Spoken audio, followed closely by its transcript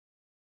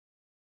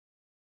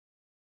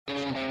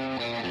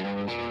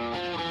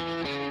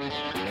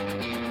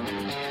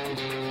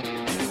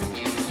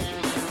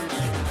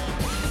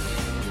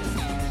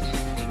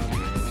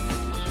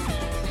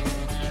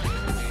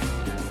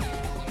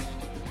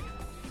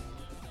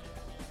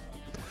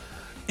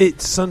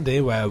It's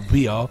Sunday where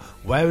we are.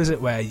 Where is it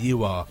where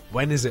you are?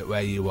 When is it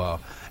where you are?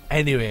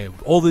 Anyway,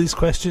 all these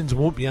questions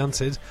won't be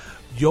answered.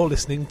 You're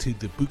listening to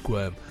The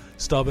Bookworm,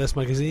 Starburst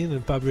Magazine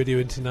and Fab Radio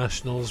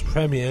International's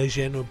premier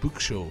genre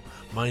book show.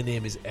 My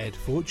name is Ed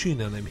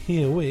Fortune and I'm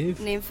here with...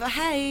 Nympha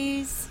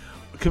Hayes.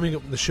 Coming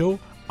up on the show,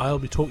 I'll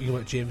be talking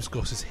about James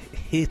Goss's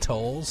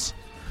Haters.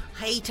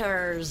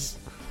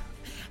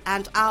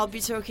 And I'll be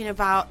talking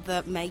about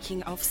the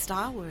making of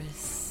Star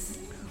Wars.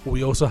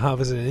 We also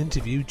have as an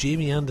interview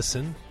Jamie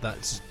Anderson,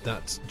 that's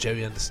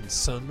Jerry Anderson's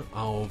son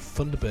of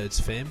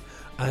Thunderbirds fame,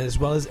 as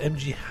well as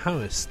M.G.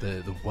 Harris,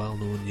 the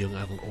well-known young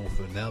adult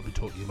author, and they'll be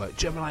talking about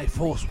Gemini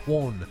Force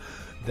One,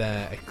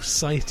 their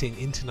exciting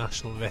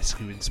international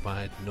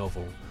rescue-inspired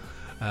novel.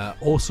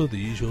 Also the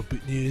usual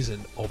book news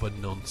and other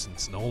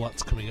nonsense, and all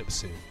that's coming up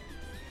soon.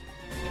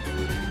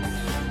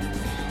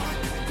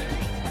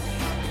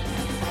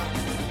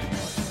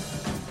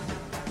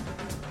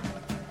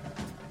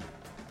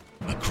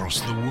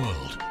 Across the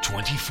world,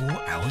 24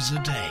 hours a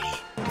day.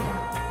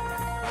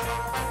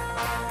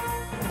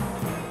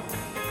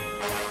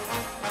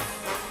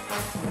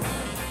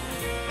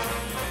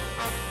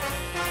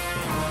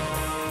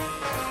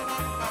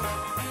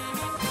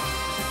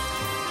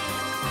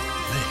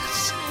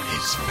 This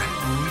is Fab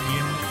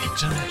Radio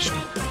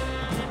International.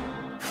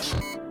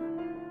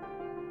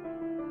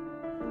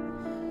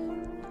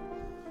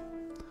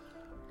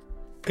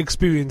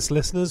 Experienced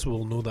listeners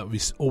will know that we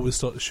always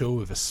start the show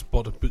with a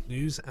spot of book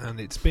news, and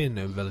it's been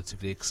a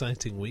relatively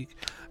exciting week.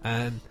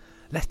 And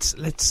let's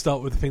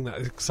start with the thing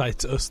that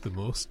excites us the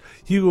most.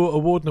 Hugo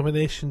Award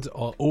nominations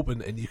are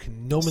open, and you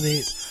can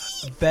nominate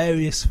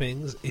various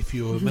things if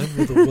you're a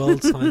member of the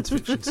World Science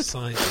Fiction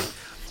Society.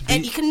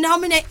 And you can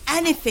nominate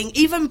anything,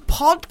 even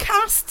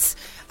podcasts.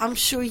 I'm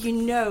sure you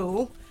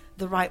know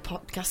the right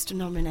podcast to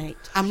nominate.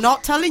 I'm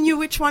not telling you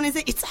which one is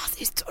it. It's us.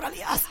 It's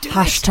totally us.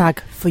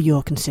 Hashtag for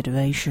your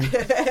consideration.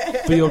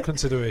 For your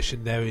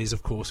consideration, there is,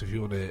 of course, if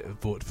you want to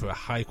vote for a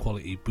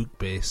high-quality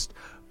book-based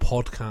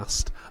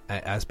podcast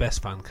as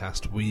best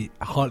fancast, we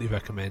heartily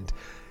recommend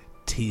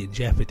Tea and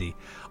Jeopardy.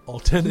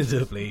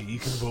 Alternatively, you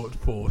can vote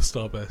for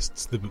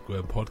Starburst's The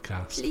Bookworm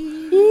podcast.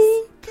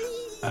 Please.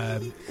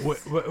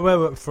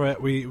 We're up for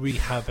it. We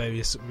have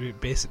various,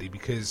 basically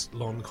because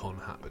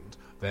LonCon happened,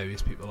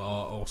 various people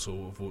are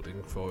also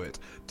voting for it.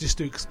 Just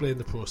to explain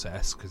the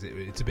process, because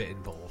it's a bit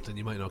involved and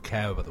you might not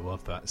care about the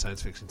World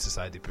Science Fiction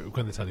Society, but we're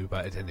going to tell you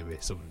about it anyway,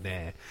 so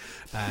nah.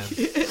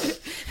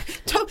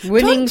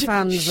 Winning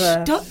fans.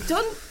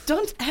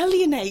 Don't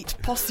alienate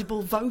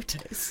possible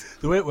voters.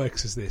 The way it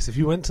works is this: if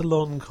you went to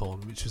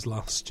LonCon, which was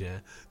last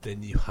year,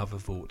 then you have a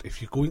vote.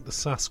 If you're going to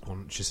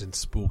SaskCon, which is in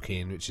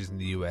Spokane, which is in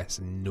the US,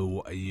 and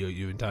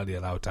you're entirely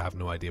allowed to have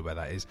no idea where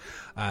that is,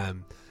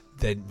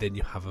 then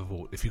you have a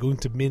vote. If you're going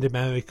to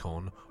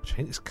Mid-Americon, which I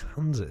think is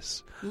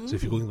Kansas, so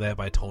if you're going there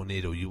by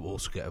tornado, you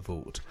also get a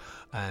vote.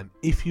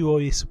 If you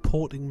are a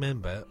supporting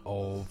member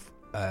of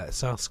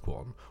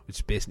SaskCon,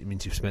 which basically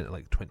means you've spent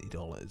like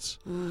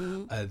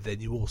 $20,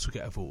 then you also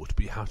get a vote,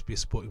 but you have to be a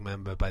supporting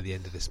member by the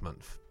end of this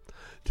month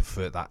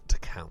for that to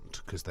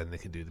count, because then they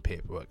can do the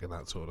paperwork and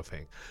that sort of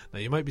thing. Now,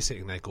 you might be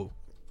sitting there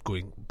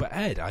going, but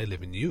Ed, I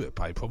live in Europe,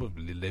 I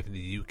probably live in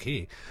the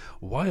UK.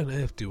 Why on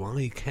earth do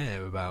I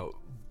care about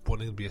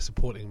wanting to be a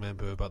supporting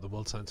member about the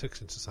World Science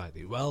Fiction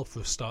Society? Well, for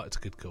a start, it's a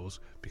good cause,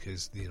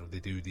 because they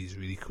do these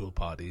really cool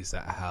parties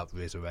that help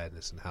raise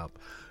awareness and help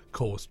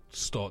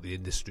start the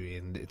industry,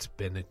 and it's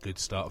been a good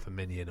start for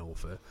many an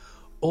author.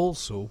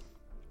 Also,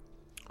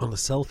 on a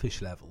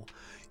selfish level,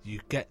 you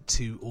get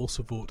to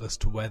also vote as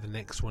to where the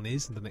next one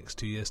is in the next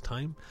 2 years'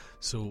 time.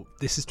 So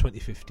this is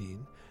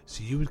 2015,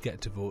 so you would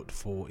get to vote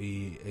for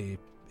a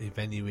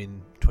venue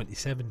in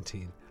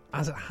 2017.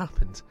 As it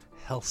happens,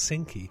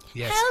 Helsinki.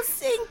 Yes.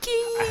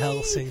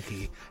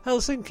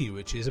 Helsinki,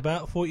 which is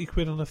about 40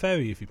 quid on a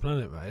ferry if you plan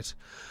it right.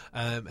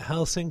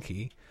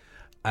 Helsinki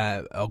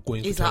are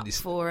going is for up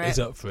for it. Is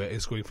up for it.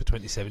 It's going for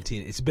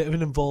 2017. It's a bit of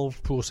an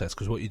involved process,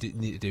 because what you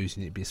need to do is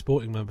you need to be a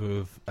sporting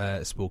member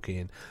of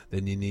Spokane.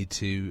 Then you need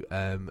to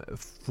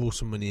throw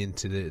some money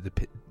into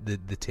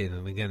the tin,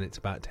 and again, it's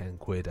about 10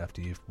 quid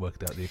after you've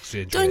worked out the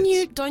exchange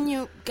rates. Don't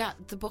you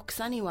get the books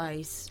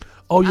anyways?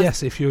 Oh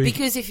yes, if you're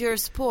a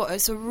supporter,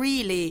 so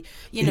really,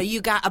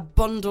 you get a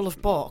bundle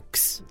of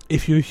books.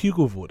 If you're a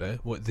Hugo voter,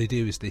 what they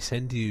do is they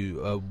send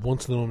you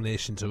once the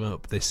nominations are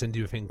up, they send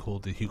you a thing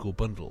called the Hugo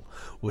Bundle,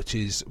 which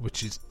is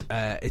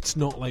it's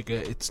not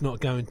a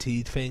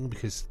guaranteed thing,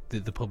 because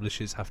the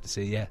publishers have to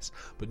say yes,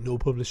 but no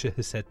publisher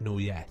has said no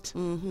yet.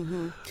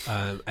 And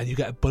you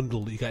get a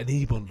bundle, you get an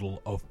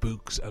e-bundle of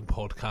books and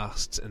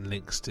podcasts and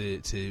links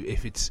to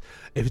if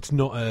it's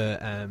not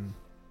a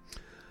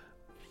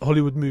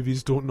Hollywood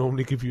movies don't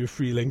normally give you a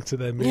free link to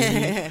their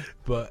movie,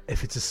 but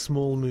if it's a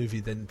small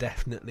movie, then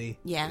definitely.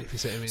 Yeah. If you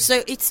see what I mean.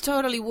 So it's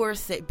totally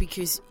worth it,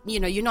 because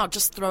you're not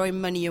just throwing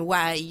money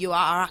away; you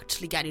are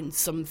actually getting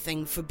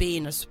something for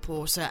being a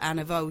supporter and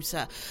a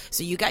voter.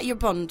 So you get your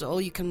bundle,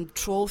 you can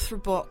troll through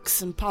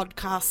books and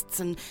podcasts,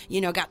 and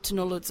get to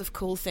know loads of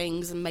cool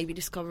things, and maybe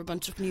discover a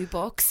bunch of new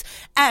books,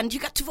 and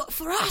you get to vote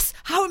for us.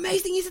 How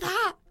amazing is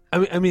that?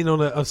 I mean,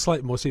 on a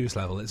slightly more serious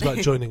level, it's about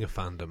joining a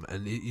fandom,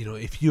 and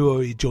if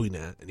you're a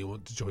joiner and you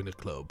want to join a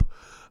club,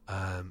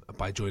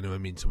 by joiner I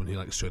mean someone who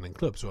likes joining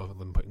clubs rather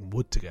than putting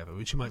wood together,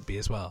 which you might be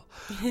as well.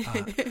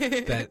 Then,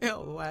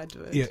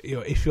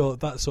 if you're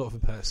that sort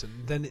of a person,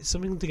 then it's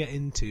something to get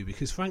into,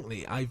 because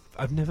frankly,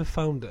 I've never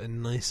found a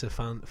nicer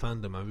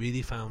fandom. I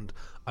really found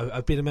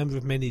I've been a member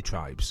of many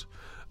tribes.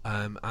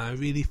 I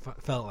really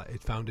felt like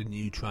I'd found a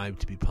new tribe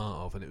to be part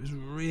of, and it was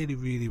really,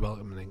 really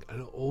welcoming,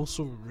 and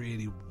also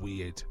really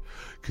weird,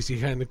 because you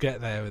kind of get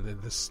there and then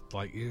this,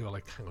 like, you're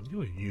like, hang on,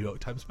 you're a New York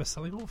Times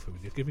best-selling author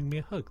and you're giving me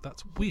a hug.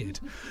 That's weird.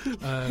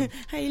 I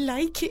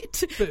like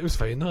it. But it was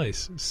very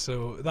nice.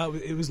 So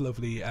it was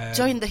lovely.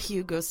 Join the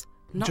Hugos,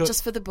 not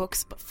just for the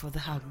books, but for the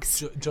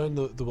hugs. Join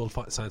the World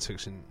Science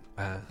Fiction.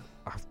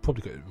 I've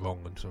probably got it wrong,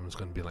 and someone's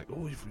going to be like,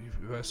 "Oh,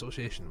 you're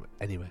association."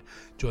 Anyway,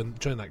 join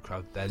that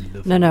crowd. They're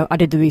lovely. No, I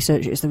did the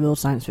research. It's the World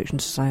Science Fiction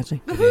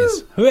Society. It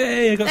is.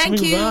 Hooray! I got Thank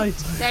something you. right.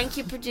 Thank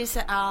you,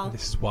 producer Al. And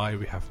this is why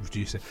we have a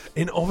producer.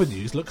 In other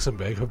news,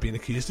 Luxembourg have been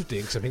accused of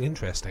doing something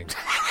interesting.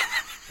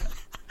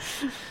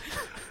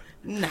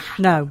 Nah.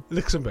 No.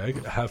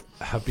 Luxembourg have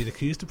been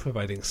accused of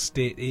providing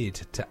state aid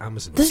to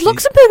Amazon. Does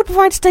Luxembourg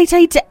provide state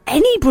aid to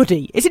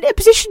anybody? Is it in a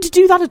position to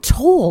do that at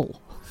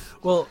all?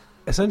 Well,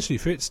 essentially,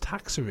 for its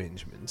tax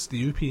arrangements, the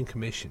European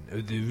Commission,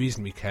 the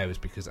reason we care is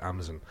because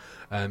Amazon,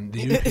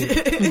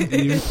 the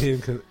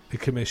European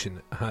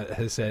Commission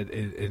has said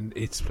in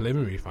its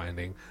preliminary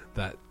finding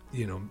that,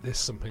 there's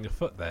something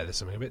afoot there, there's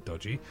something a bit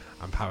dodgy.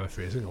 I'm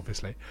paraphrasing,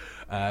 obviously.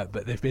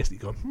 But they've basically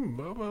gone,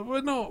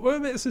 we're a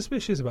bit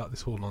suspicious about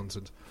this whole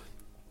nonsense.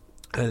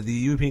 The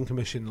European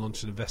Commission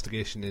launched an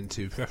investigation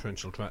into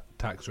preferential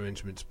tax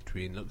arrangements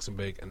between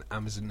Luxembourg and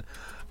Amazon.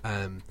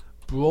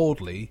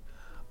 Broadly,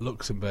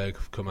 Luxembourg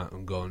have come out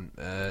and gone,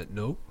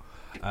 no.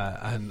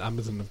 And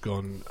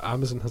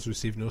Amazon has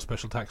received no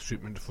special tax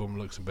treatment from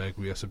Luxembourg.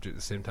 We are subject to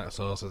the same tax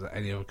laws as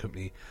any other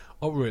company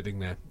operating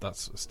there.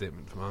 That's a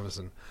statement from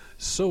Amazon.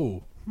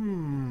 So,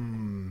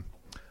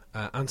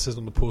 answers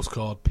on the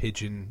postcard,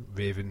 pigeon,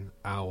 raven,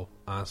 owl,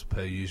 as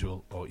per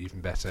usual, or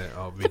even better,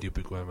 or Radio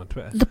Bookworm on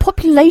Twitter. The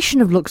population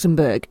of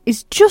Luxembourg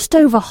is just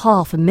over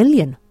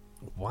 500,000.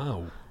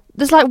 Wow.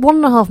 There's like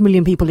 1.5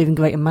 million people live in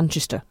Greater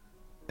Manchester.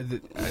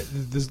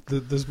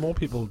 There's more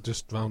people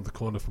just round the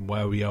corner from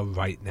where we are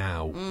right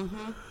now.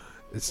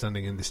 It's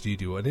standing in the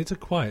studio, and it's a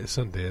quiet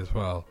Sunday as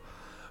well.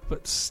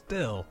 But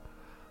still,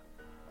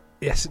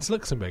 yes, it's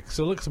Luxembourg.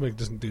 So Luxembourg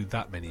doesn't do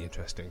that many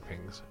interesting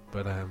things.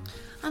 But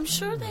I'm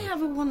sure they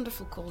have a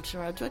wonderful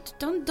culture, Edward.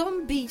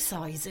 Don't be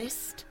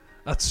sizist.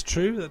 That's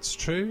true.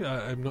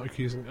 I'm not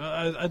accusing.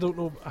 I don't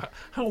know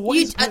how.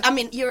 I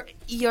mean, you're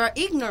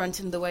ignorant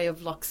in the way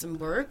of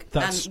Luxembourg.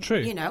 That's and,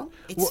 true.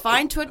 It's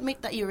fine to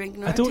admit that you're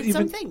ignorant in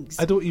some things.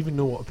 I don't even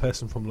know what a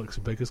person from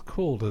Luxembourg is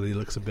called. Are they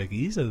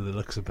Luxembourgese? Are they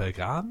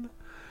Luxembourgan?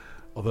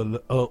 Are they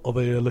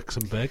a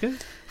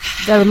Luxembourger?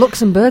 They're a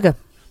Luxemburger.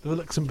 They're a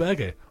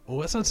Luxembourger. Oh,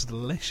 that sounds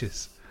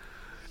delicious.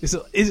 Is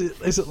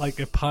it like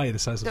a pie the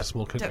size of a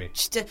small country?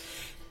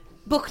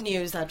 Book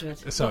news, Edward.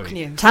 Sorry. Book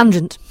news.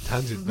 Tangent,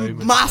 very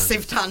much.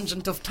 Massive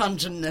tangent of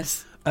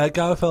tangentness.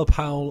 Gareth L.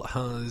 Powell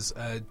has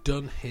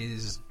done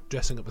his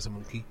dressing up as a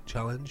monkey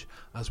challenge,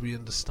 as we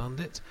understand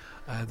it.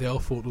 There are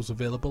photos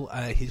available.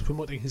 He's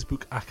promoting his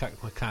book Akak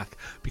Makak,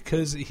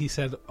 because he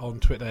said on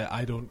Twitter,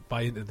 I don't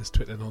buy into this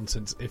Twitter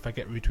nonsense. If I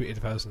get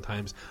retweeted 1,000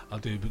 times, I'll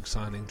do a book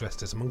signing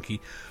dressed as a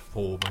monkey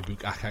for my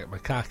book Akak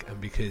Makak,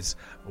 and because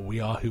we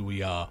are who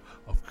we are,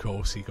 of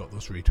course he got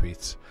those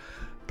retweets.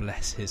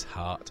 Bless his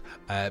heart.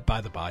 By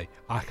the by,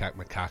 Akak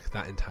Makak,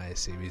 that entire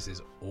series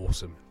is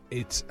awesome.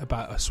 It's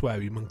about a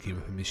sweary monkey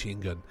with a machine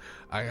gun.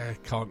 I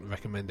can't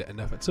recommend it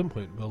enough. At some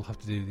point, we'll have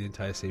to do the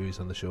entire series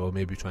on the show, or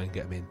maybe try and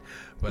get him in.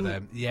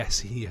 But yes,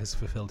 he has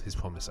fulfilled his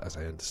promise, as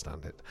I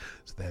understand it.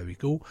 So there we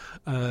go.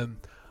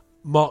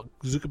 Mark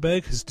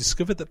Zuckerberg has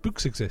discovered that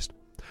books exist.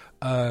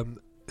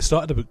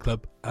 Started a book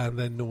club, and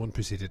then no one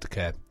proceeded to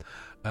care.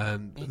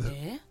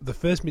 The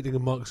first meeting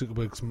of Mark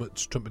Zuckerberg's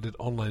much trumpeted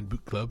online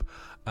book club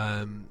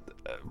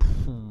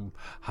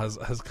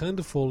has kind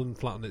of fallen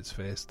flat on its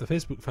face. The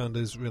Facebook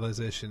founder's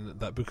realization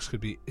that books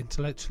could be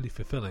intellectually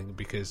fulfilling,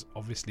 because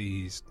obviously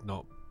he's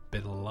not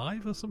been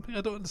alive or something.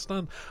 I don't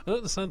understand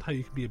how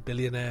you can be a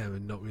billionaire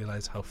and not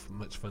realize how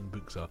much fun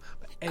books are.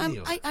 But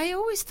anyway, I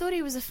always thought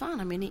he was a fan.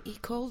 I mean, he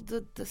called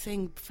the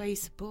thing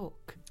Facebook.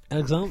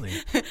 Exactly.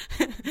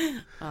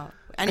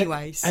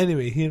 Anyways.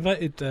 Anyway, he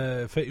invited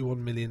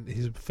 31 million.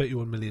 He's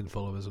 31 million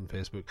followers on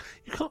Facebook.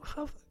 You can't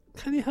have.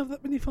 Can you have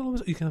that many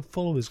followers? You can have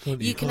followers, can't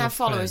you? You can have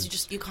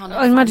followers. You can't.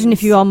 Have I imagine friends.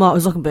 if you are Mark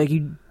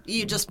Zuckerberg,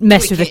 you just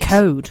mess with the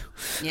code.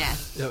 Yeah.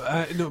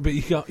 No, but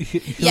you can only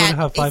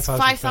have 5,000.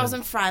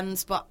 5,000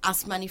 friends, but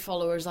as many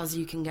followers as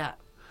you can get.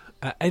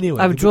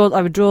 Anyway, I would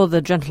draw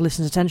the gentle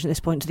listener's attention at this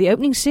point to the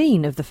opening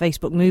scene of the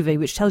Facebook movie,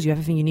 which tells you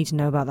everything you need to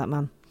know about that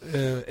man.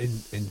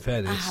 In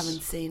fairness, I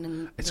haven't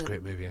seen. It's a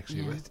great movie,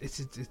 actually. Yeah.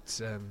 It's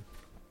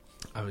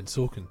Aaron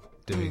Sorkin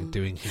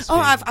doing his. Oh,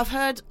 I've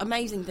heard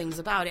amazing things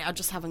about it. I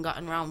just haven't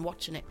gotten around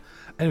watching it.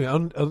 Anyway,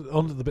 on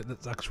to the bit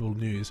that's actual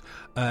news.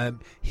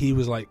 He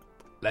was like,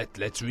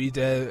 let's read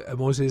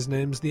Moses'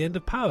 Name's The End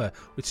of Power,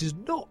 which is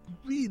not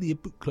really a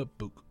book club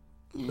book.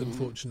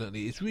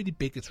 Unfortunately, it's really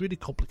big, it's really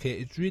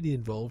complicated, it's really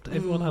involved.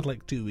 Everyone had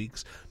like 2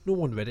 weeks. No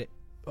one read it,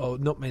 or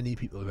not many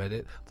people read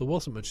it. There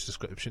wasn't much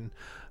discussion.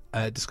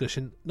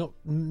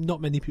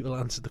 Not many people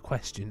answered the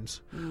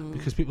questions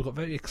because people got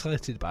very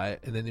excited by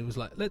it, and then it was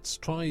like, let's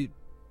try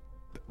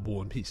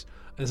War and Peace.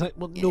 And it's like,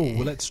 well, no,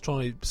 let's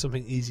try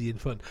something easy and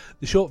fun.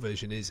 The short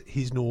version is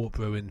he's no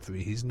Oprah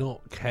Winfrey. He's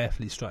not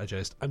carefully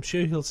strategized. I'm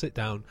sure he'll sit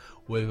down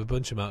with a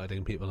bunch of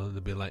marketing people and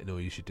they'll be like, no,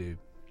 you should do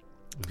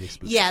this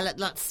book. Yeah,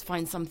 let's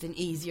find something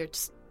easier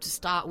to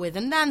start with,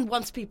 and then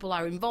once people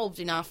are involved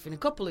enough, in a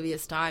couple of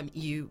years' time,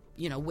 you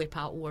whip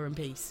out War and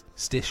Peace.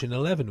 Station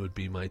 11 would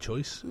be my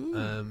choice,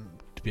 to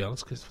be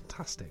honest, because it's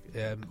fantastic.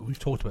 We've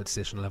talked about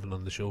Station 11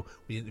 on the show.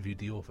 We interviewed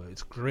the author.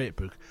 It's a great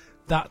book.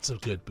 That's a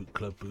good book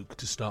club book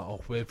to start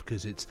off with,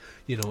 because it's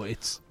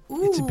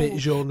a bit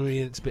genre-y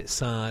and it's a bit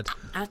sad.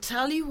 I'll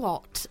tell you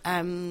what,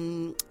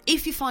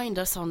 if you find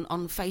us on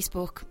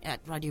Facebook at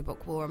Radio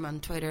Bookworm,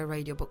 and Twitter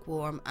Radio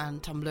Bookworm,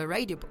 and Tumblr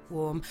Radio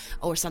Bookworm,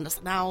 or send us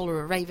an owl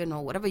or a raven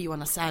or whatever you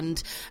want to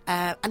send,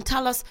 and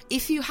tell us,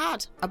 if you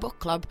had a book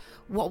club,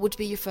 what would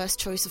be your first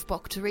choice of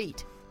book to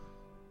read?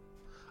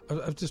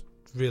 I've just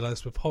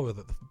realised with horror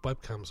that the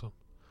webcam's on.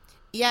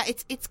 Yeah,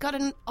 it's got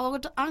an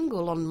odd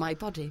angle on my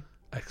body.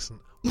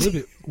 Excellent.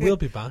 We'll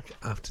be back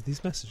after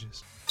these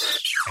messages.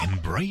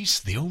 Embrace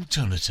the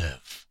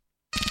alternative.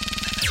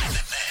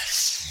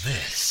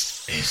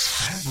 This is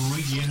Fab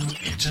Radio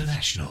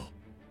International.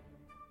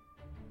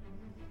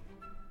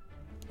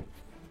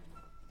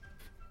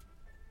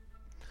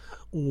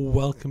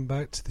 Welcome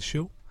back to the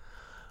show.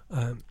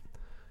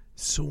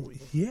 So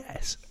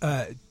yes,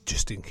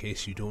 just in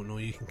case you don't know,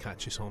 you can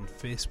catch us on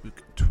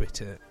Facebook,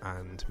 Twitter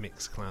and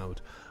Mixcloud,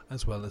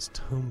 as well as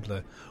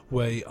Tumblr.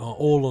 We are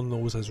all on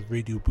those as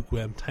Radio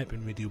Bookworm. Type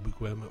in Radio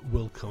Bookworm, it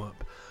will come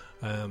up.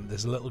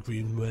 There's a little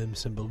green worm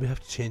symbol. We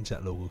have to change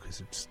that logo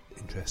because it's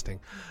interesting.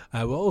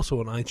 We're also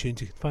on iTunes.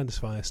 You can find us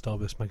via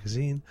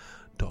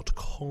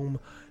starburstmagazine.com.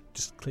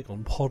 Just click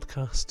on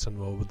podcasts and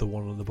we're with the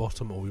one on the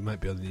bottom, or we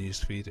might be on the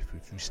newsfeed if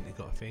we've recently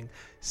got a thing.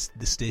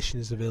 The station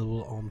is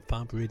available on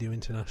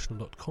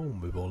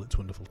fabradiointernational.com with all its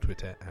wonderful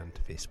Twitter and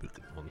Facebook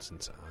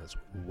nonsense as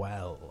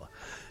well.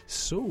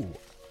 So,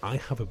 I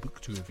have a book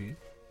to review,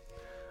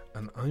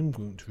 and I'm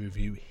going to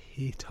review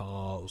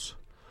Haters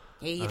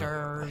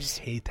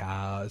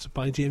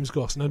by James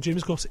Goss. Now,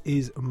 James Goss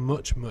is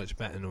much, much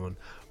better known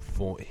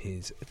for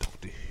his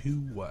Doctor Who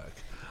work.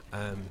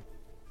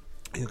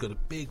 He's got a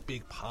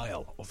big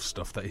pile of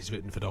stuff that he's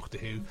written for Doctor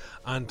Who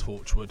and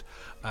Torchwood.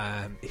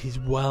 He's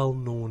well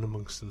known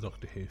amongst the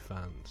Doctor Who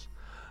fans.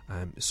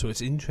 So it's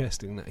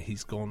interesting that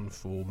he's gone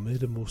for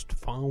Murder Most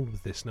Foul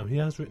with this. Now, he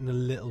has written a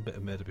little bit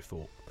of murder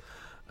before,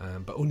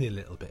 but only a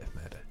little bit of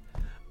murder.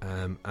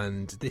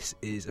 And this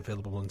is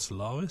available on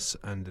Solaris,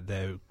 and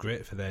they're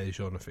great for their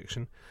genre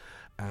fiction.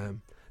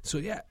 So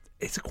yeah,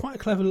 it's quite a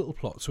clever little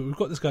plot. So we've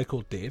got this guy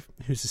called Dave,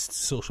 who's a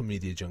social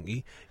media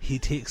junkie. He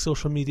takes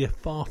social media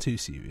far too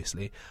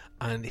seriously,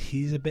 and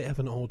he's a bit of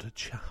an odd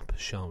chap,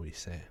 shall we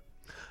say.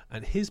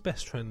 And his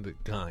best friend,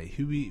 Guy,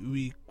 who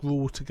we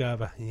grow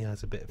together, he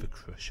has a bit of a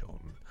crush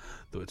on,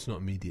 though it's not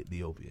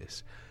immediately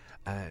obvious.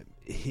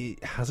 He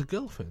has a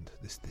girlfriend,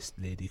 this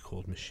lady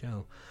called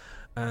Michelle.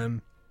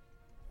 The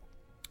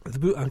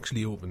book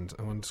actually opens,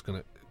 and I'm just going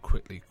to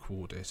quickly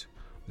quote it,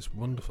 this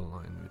wonderful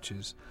line, which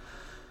is,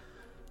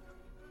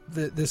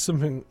 there's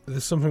something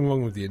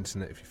wrong with the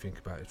internet if you think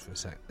about it for a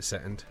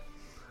second.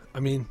 I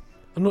mean,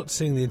 I'm not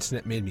saying the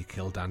internet made me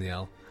kill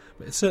Danielle,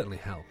 but it certainly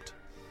helped.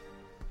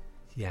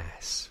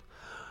 Yes.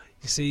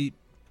 You see,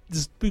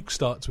 this book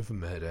starts with a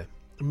murder.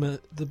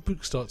 The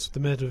book starts with the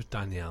murder of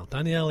Danielle.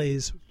 Danielle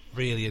is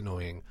really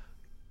annoying.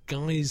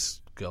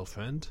 Guy's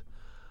girlfriend,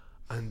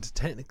 and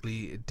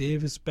technically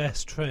Dave's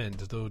best friend,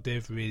 though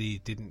Dave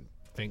really didn't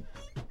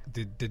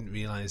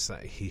realise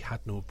that he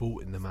had no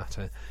vote in the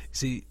matter. You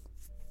see,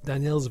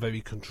 Danielle's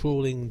very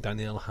controlling.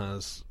 Danielle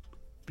has,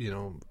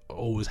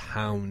 always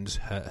hounds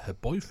her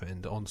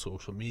boyfriend on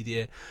social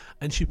media,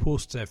 and she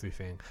posts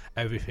everything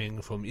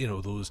from,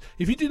 those,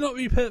 if you do not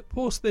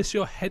repost this,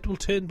 your head will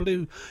turn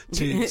blue,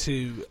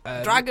 to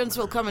dragons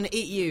will come and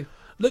eat you.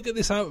 Look at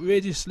this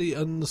outrageously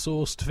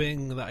unsourced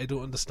thing that I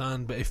don't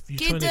understand, but if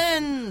you're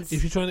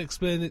trying to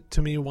explain it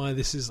to me why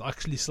this is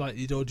actually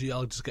slightly dodgy,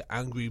 I'll just get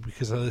angry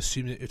because I'll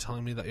assume that you're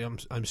telling me that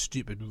I'm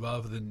stupid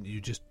rather than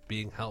you just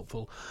being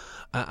helpful,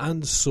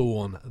 and so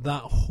on.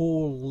 That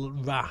whole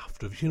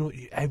raft of,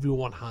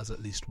 everyone has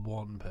at least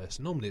one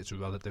person, normally it's a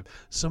relative,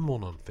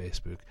 someone on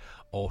Facebook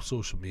or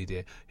social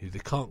media who they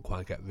can't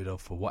quite get rid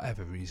of for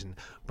whatever reason,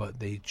 but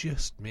they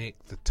just make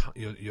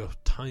your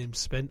time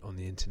spent on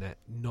the internet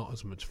not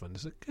as much fun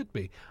as it could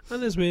be.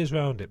 And there's ways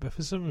around it, but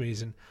for some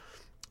reason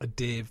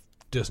Dave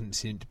doesn't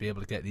seem to be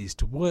able to get these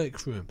to work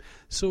for him.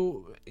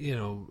 So,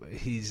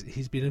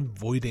 he's been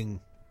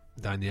avoiding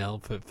Danielle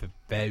for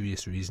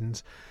various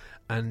reasons,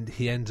 and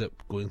he ends up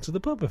going to the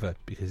pub with her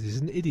because he's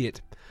an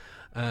idiot.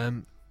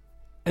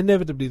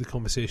 inevitably the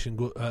conversation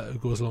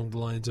goes along the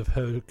lines of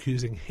her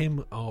accusing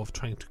him of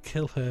trying to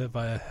kill her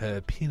via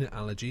her peanut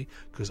allergy,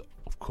 because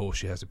of course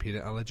she has a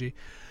peanut allergy.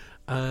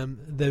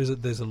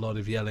 There's a lot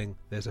of yelling,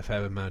 there's a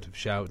fair amount of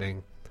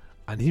shouting,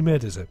 and he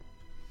murders her.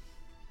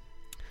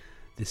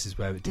 This is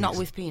where it Not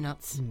with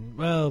peanuts.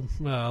 Well,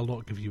 I'll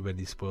not give you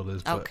any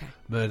spoilers, but Okay.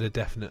 murder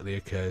definitely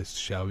occurs,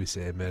 shall we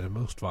say, murder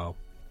most foul.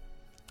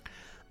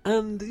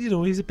 And,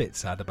 he's a bit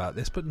sad about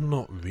this, but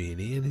not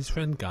really, and his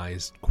friend Guy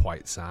is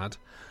quite sad.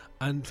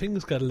 And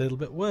things get a little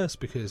bit worse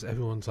because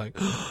everyone's like,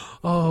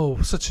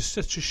 oh, such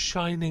a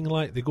shining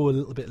light. They go a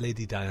little bit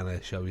Lady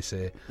Diana, shall we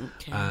say.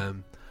 Okay.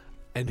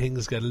 And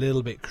things get a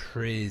little bit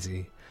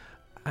crazy.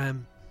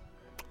 And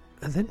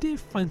then Dave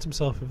finds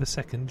himself with a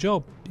second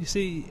job. You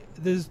see,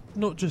 there's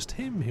not just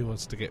him who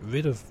wants to get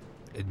rid of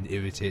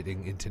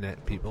irritating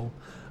internet people.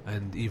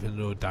 And even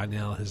though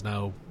Danielle has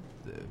now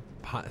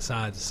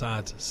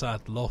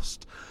sad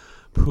lost,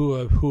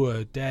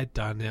 poor dead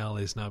Danielle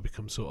has now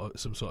become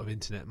some sort of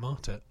internet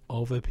martyr.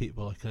 Other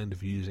people are kind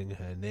of using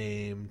her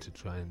name to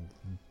try and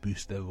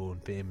boost their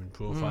own fame and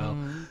profile.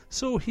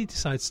 So he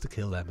decides to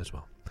kill them as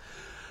well.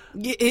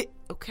 Yeah,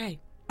 okay.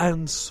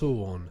 And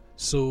so on.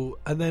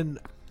 And then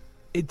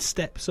it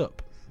steps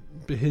up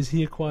because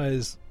he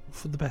acquires,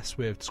 for the best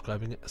way of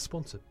describing it, a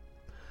sponsor.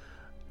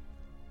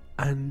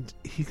 And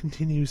he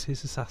continues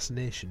his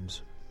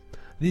assassinations.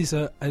 These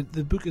are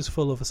the book is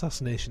full of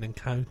assassination and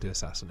counter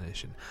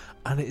assassination,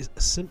 and it is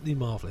simply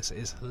marvellous. It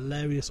is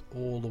hilarious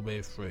all the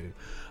way through.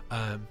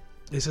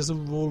 This is a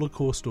roller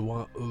coaster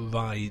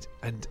ride,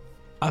 and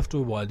after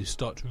a while, you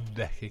start to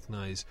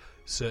recognise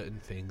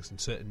certain things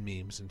and certain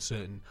memes and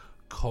certain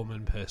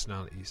common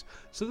personalities.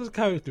 So there's a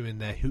character in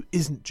there who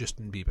isn't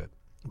Justin Bieber,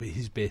 but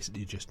he's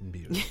basically Justin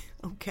Bieber.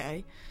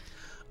 Okay.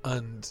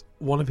 And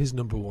one of his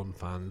number one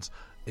fans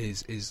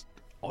is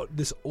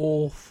this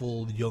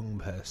awful young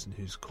person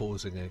who's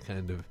causing a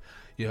kind of,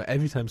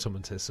 every time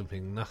someone says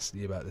something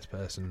nasty about this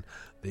person,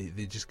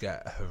 they just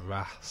get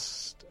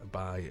harassed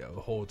by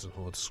hordes and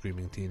hordes of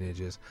screaming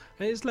teenagers.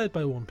 And it's led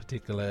by one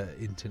particular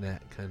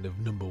internet kind of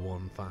number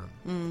one fan.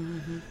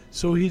 Mm-hmm.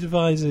 So he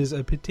devises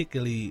a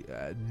particularly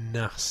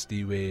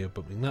nasty way of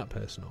bumping that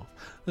person off.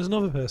 There's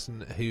another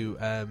person who,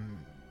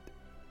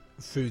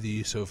 through the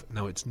use of,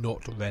 now it's not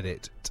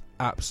Reddit, it's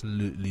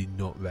absolutely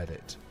not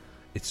Reddit.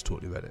 It's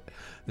totally Reddit.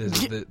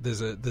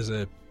 There's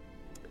a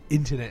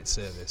internet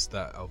service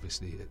that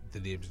obviously the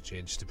names are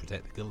changed to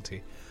protect the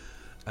guilty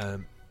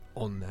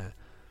on there,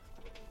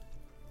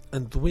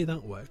 and the way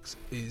that works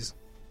is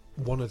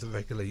one of the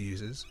regular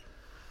users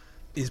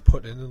is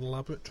put in an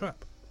elaborate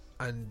trap,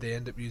 and they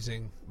end up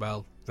using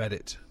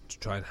Reddit to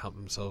try and help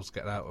themselves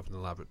get out of an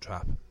elaborate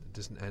trap. It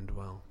doesn't end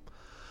well,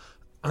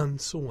 and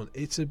so on.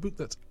 It's a book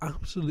that's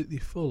absolutely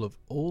full of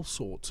all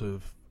sorts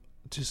of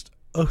just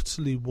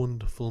utterly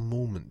wonderful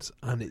moments,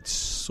 and it's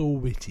so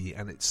witty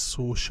and it's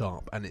so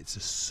sharp and it's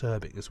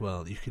acerbic as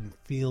well. You can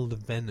feel the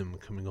venom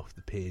coming off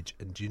the page,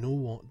 and do you know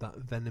what? That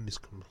venom is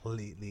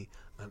completely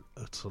and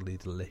utterly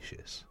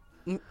delicious.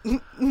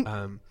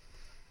 I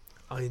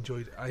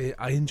enjoyed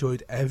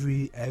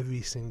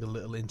every single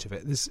little inch of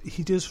it.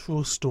 He does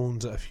throw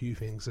stones at a few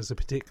things. There's a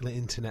particular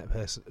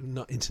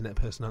not internet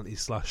personality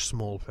 /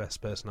 small press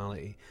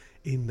personality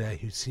in there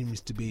who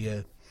seems to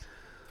be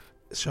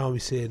shall we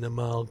say, an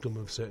amalgam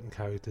of certain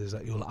characters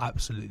that you'll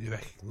absolutely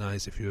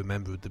recognise if you're a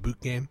member of the boot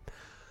game.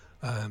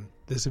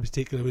 There's a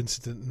particular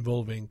incident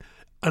involving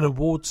an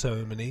award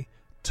ceremony,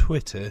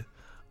 Twitter,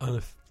 and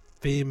a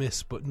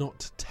famous but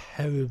not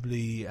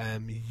terribly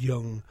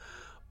young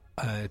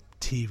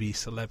TV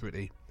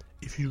celebrity.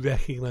 If you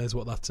recognise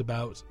what that's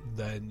about,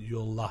 then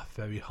you'll laugh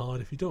very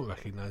hard. If you don't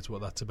recognise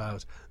what that's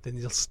about, then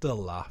you'll still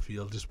laugh.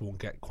 You'll just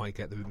won't quite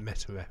get the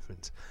meta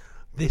reference.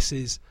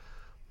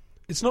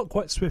 It's not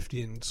quite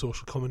Swiftian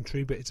social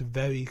commentary, but it's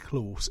very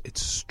close. It's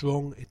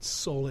strong, it's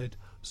solid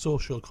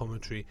social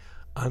commentary,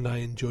 and I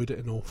enjoyed it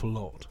an awful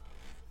lot.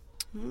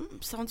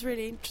 Sounds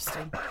really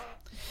interesting.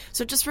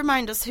 So just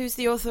remind us, who's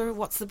the author,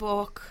 what's the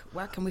book,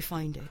 where can we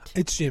find it?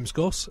 It's James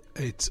Goss.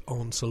 It's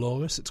on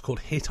Solaris. It's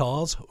called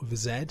Haters with a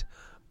Z.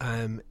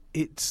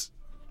 It's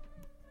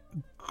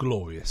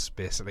glorious,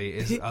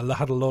 basically. I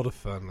had a lot of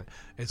fun.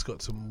 It's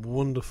got some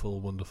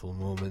wonderful, wonderful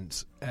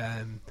moments.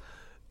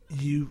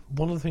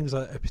 One of the things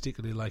I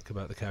particularly like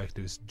about the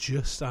character is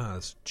just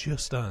as you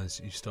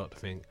start to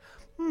think,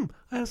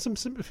 I have some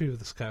sympathy with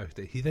this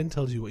character, he then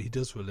tells you what he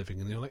does for a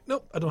living, and you're like,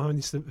 nope, I don't have any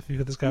sympathy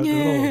for this character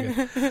at all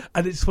again.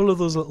 And it's full of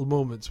those little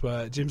moments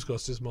where James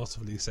Goss just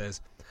masterfully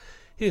says,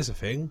 here's the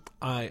thing,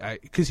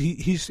 because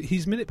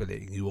he's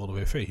manipulating you all the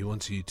way through. He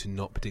wants you to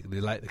not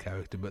particularly like the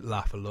character but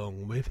laugh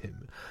along with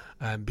him,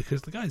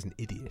 because the guy's an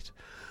idiot.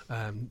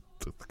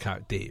 The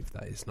character Dave,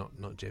 that is, not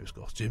James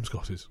Goss. James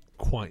Goss is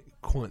quite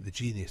the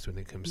genius when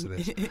it comes to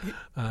this.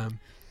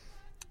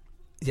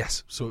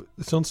 Yes, so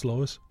it's on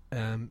Solaris.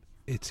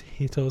 It's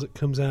Haters. It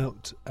comes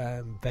out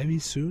very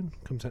soon.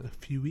 Comes out in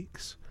a few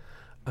weeks.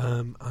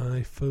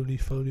 I fully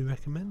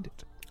recommend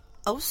it.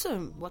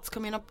 Awesome. What's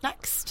coming up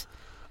next?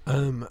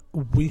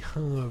 We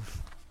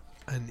have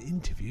an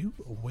interview.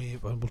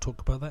 We'll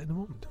talk about that in a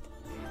moment.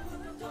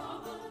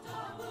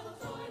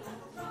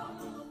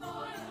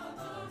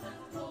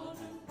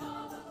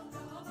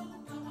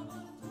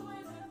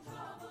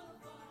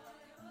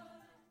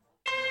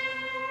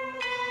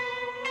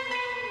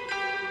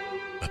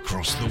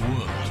 across the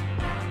world.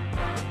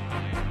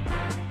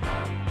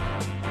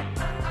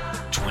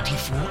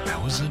 24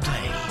 hours a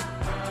day.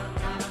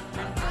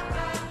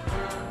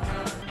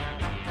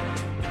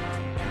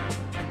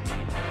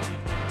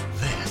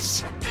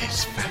 This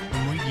is Fab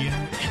Radio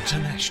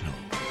International.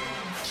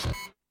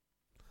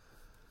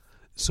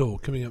 So,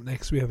 coming up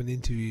next, we have an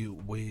interview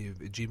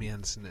with Jamie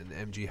Anderson and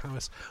MG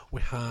Harris.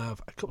 We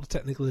have a couple of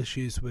technical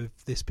issues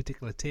with this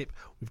particular tape.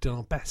 We've done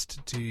our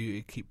best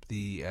to keep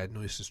the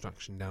noise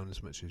distraction down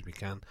as much as we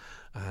can,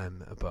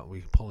 but we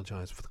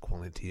apologise for the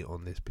quality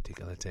on this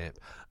particular tape.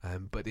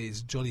 But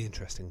it's a jolly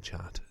interesting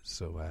chat,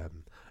 so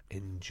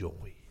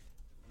enjoy.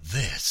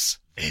 This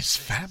is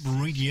Fab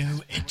Radio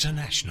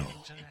International.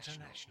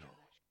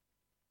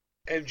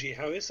 MG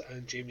Harris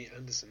and Jamie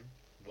Anderson,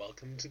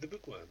 welcome to the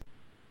Bookworm.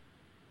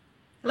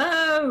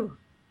 Hello.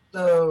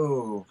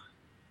 Hello.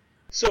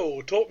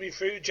 So, talk me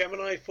through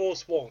Gemini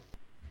Force One.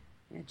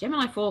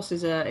 Gemini Force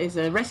is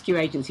a rescue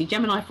agency.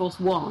 Gemini Force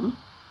One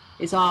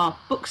is our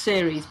book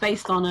series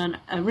based on an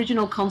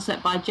original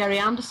concept by Jerry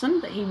Anderson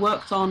that he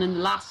worked on in the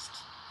last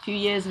few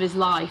years of his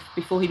life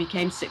before he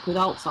became sick with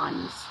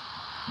Alzheimer's.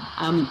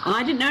 And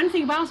I didn't know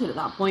anything about it at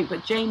that point,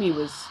 but Jamie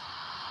was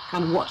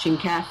kind of watching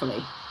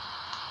carefully.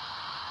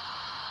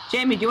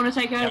 Jamie, do you want to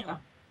take over?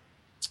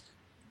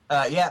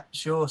 Yeah,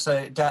 sure.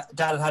 So Dad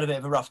had a bit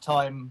of a rough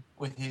time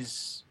with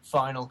his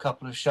final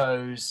couple of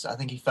shows. I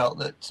think he felt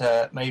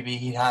that maybe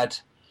he had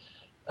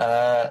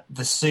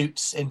the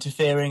suits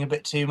interfering a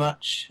bit too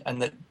much,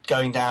 and that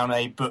going down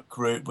a book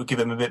route would give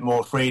him a bit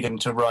more freedom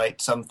to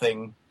write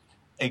something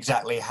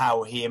exactly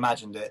how he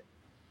imagined it.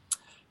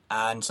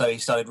 And so he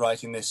started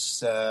writing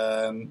this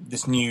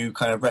this new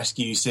kind of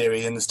rescue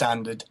series in the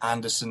standard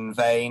Anderson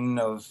vein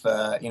of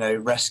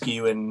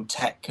rescue and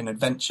tech and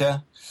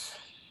adventure.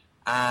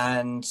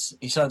 And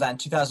he started that in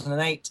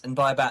 2008, and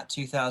by about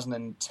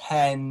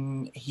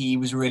 2010 he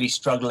was really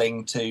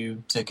struggling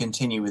to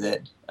continue with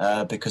it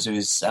because of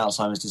his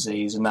Alzheimer's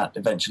disease, and that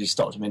eventually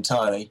stopped him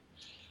entirely.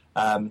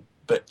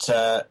 But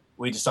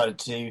we decided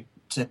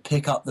to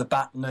pick up the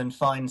baton and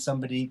find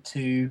somebody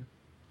to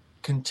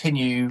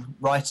continue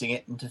writing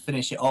it and to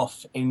finish it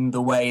off in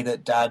the way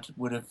that Dad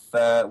would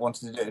have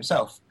wanted to do it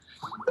himself.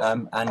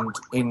 And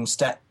in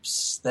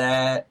steps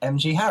there,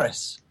 MG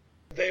Harris.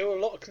 There were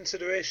a lot of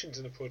considerations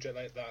in a project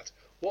like that.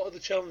 What are the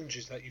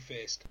challenges that you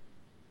faced?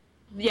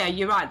 Yeah,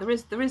 you're right.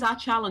 There is our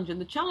challenge, and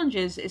the challenge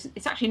is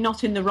it's actually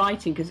not in the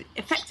writing, because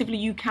effectively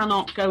you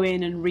cannot go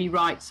in and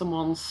rewrite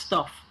someone's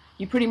stuff.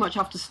 You pretty much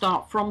have to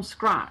start from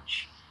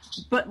scratch,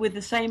 but with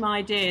the same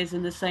ideas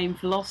and the same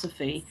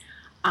philosophy,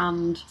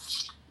 and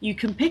you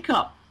can pick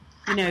up,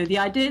 the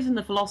ideas and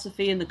the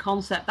philosophy and the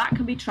concept that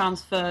can be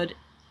transferred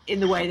in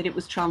the way that it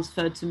was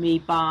transferred to me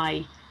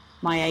by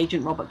my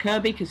agent Robert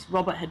Kirby, because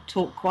Robert had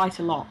talked quite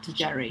a lot to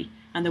Jerry,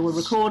 and there were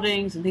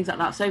recordings and things like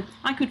that, so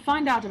I could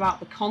find out about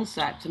the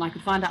concept, and I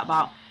could find out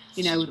about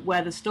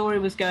where the story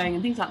was going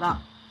and things like that.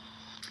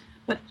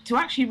 But to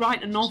actually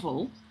write a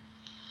novel,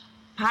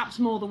 perhaps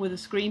more than with a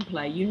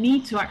screenplay, you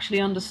need to actually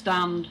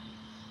understand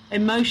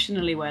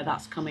emotionally where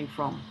that's coming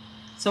from.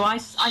 So I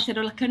said,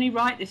 well, I can only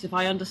write this if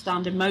I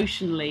understand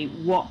emotionally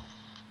what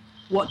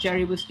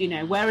Jerry was,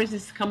 where is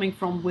this coming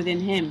from within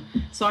him.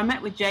 So I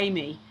met with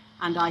Jamie,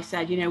 and I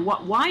said,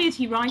 why is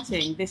he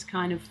writing this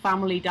kind of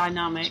family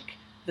dynamic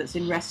that's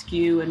in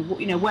rescue, and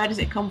where does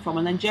it come from?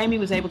 And then Jamie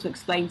was able to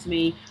explain to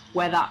me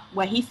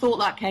where he thought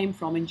that came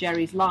from in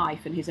Jerry's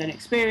life and his own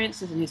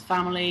experiences and his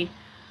family,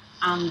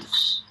 and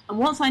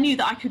once I knew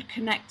that I could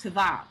connect to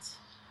that,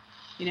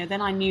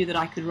 then I knew that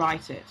I could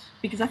write it,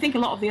 because I think a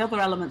lot of the other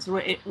elements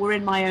were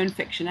in my own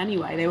fiction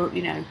anyway. They were,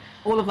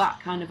 all of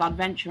that kind of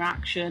adventure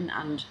action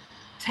and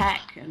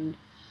tech and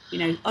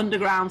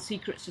underground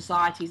secret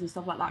societies and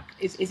stuff like that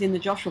is in the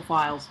Joshua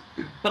Files.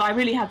 But I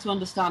really had to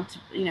understand,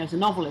 as a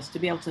novelist, to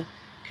be able to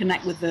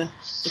connect with the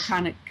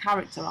kind of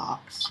character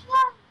arcs.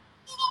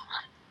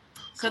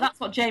 So that's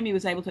what Jamie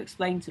was able to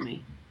explain to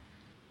me.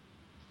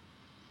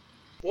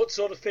 What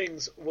sort of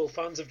things will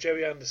fans of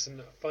Jerry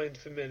Anderson find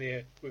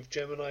familiar with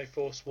Gemini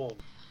Force One?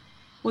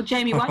 Well,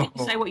 Jamie, why don't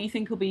you say what you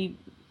think will be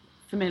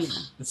familiar?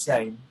 The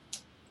same.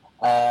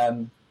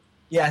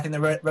 Yeah, I think the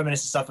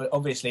reminiscent stuff,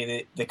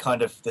 obviously the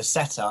kind of the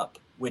setup,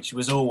 which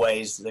was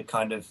always the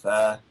kind of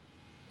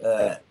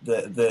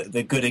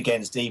the good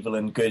against evil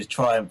and good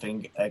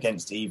triumphing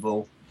against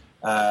evil,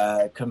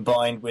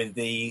 combined with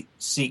the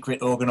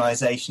secret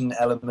organisation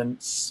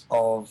elements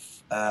of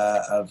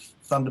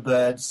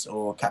Thunderbirds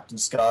or Captain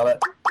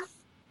Scarlet,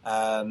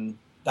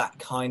 that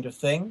kind of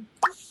thing.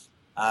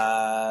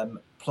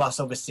 Plus,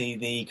 obviously,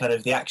 the kind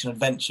of the action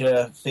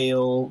adventure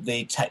feel,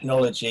 the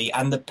technology,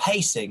 and the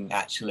pacing.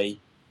 Actually,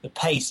 the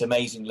pace,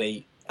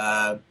 amazingly.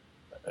 As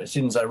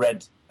soon as I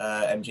read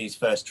MG's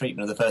first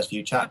treatment of the first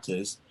few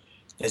chapters,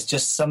 there's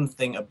just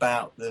something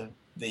about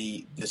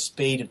the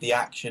speed of the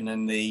action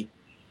and the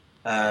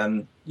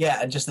and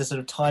just the sort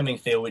of timing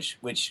feel,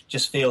 which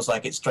just feels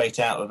like it's straight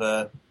out of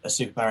a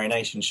Super Mario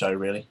Nation show,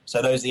 really.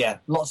 So those,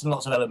 lots and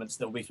lots of elements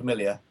that will be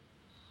familiar.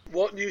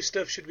 What new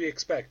stuff should we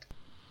expect?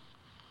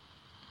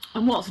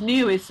 And what's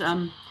new is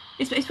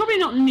It's probably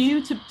not new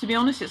to be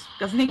honest.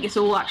 I think it's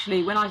all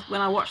actually when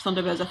I watch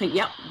Thunderbirds, I think,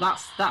 yep,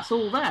 that's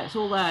all there. It's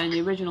all there in the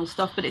original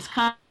stuff, but it's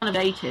kind of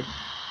dated.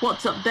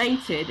 What's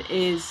updated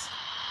is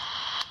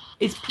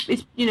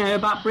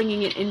about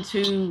bringing it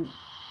into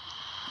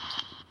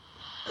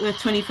the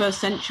 21st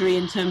century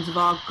in terms of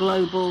our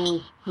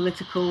global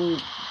political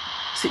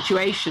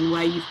situation,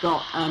 where you've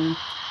got a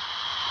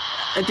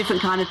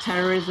different kind of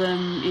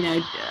terrorism.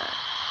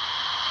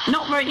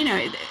 Not very.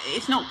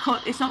 It's not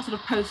sort of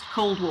post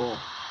Cold War.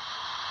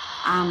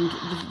 And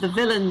the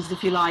villains,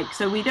 if you like.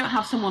 So we don't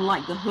have someone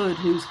like the Hood,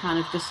 who's kind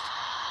of just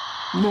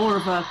more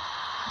of a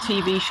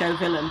TV show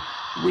villain.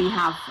 We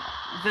have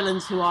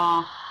villains who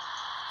are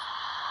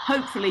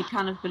hopefully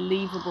kind of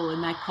believable in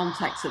their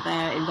context, that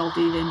they're involved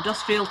in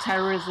industrial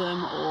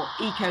terrorism or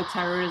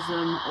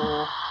eco-terrorism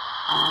or...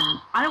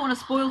 I don't want to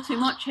spoil too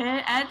much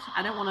here, Ed.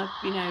 I don't want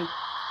to,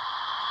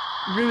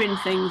 ruin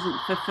things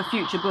for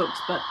future books,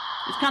 but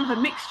it's kind of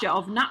a mixture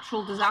of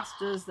natural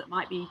disasters that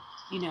might be,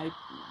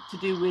 to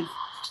do with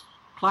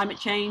climate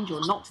change or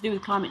not to do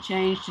with climate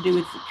change, to do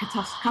with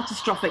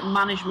catastrophic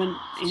management,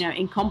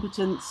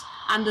 incompetence,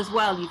 and as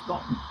well you've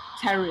got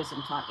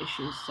terrorism type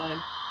issues. So,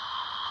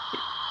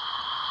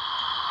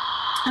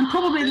 and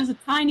probably there's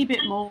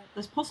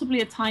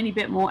possibly a tiny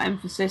bit more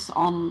emphasis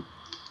on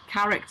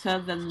character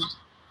than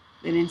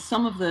in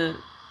some of the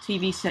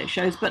TV set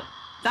shows, but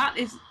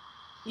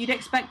you'd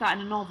expect that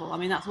in a novel. I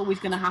mean, that's always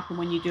going to happen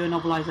when you do a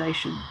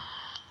novelization,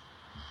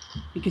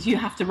 because you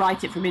have to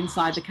write it from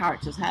inside the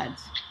characters'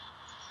 heads.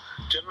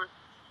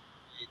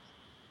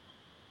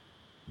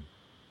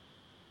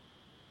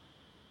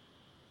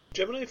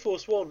 Gemini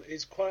Force One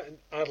is quite an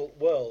adult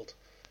world.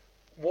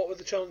 What were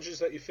the challenges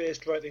that you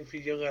faced writing for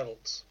young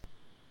adults?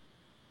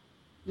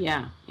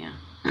 Yeah.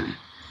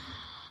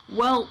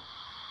 Well,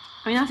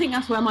 I mean, I think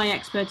that's where my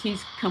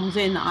expertise comes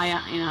in.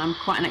 I'm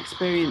quite an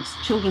experienced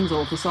children's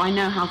author, so I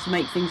know how to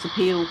make things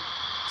appeal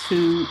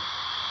to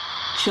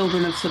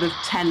children of sort of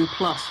 10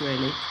 plus,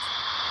 really.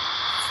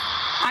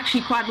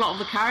 Actually, quite a lot of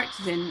the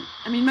characters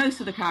most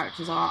of the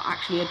characters are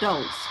actually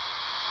adults,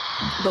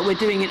 but we're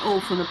doing it all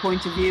from the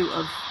point of view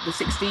of the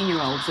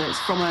 16-year-old, so it's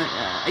from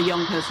a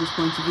young person's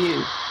point of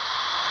view.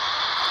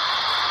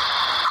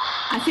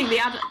 I think the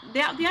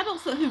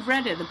adults who've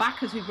read it, the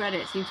backers who've read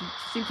it,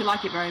 seem to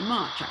like it very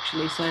much,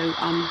 actually. So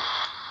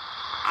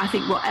I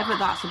think whatever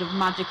that sort of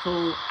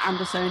magical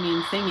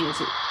Andersonian thing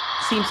is, it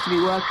seems to be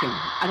working.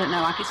 I don't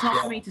know. It's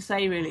not for me to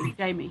say, really,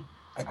 Jamie.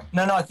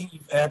 No, I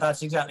think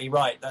that's exactly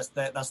right. That's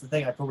the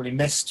thing I probably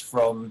missed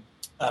from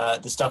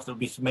the stuff that would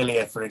be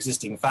familiar for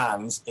existing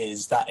fans,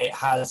 is that it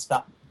has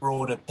that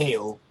broad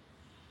appeal.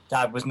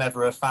 Dad was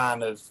never a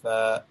fan of,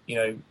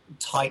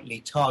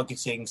 tightly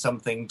targeting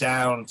something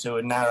down to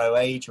a narrow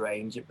age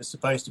range. It was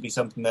supposed to be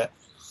something that,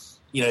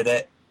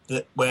 that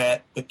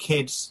where the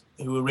kids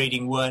who were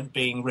reading weren't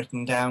being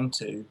written down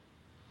to,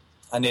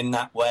 and in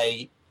that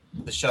way,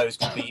 the shows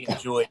could be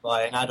enjoyed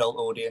by an adult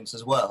audience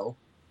as well.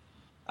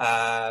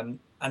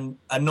 And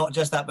not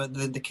just that, but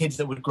the kids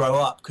that would grow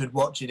up could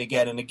watch it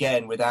again and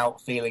again without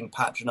feeling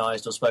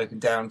patronised or spoken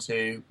down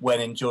to when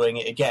enjoying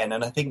it again.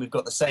 And I think we've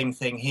got the same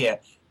thing here.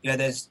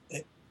 There's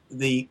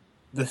the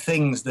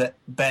things that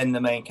Ben,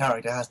 the main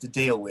character, has to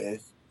deal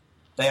with.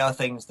 They are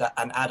things that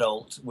an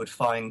adult would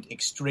find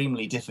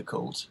extremely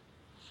difficult.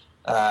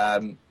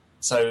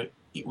 So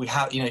we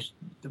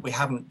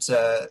haven't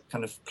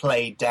kind of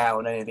played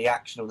down any of the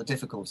action or the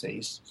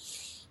difficulties.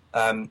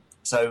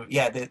 So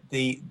yeah,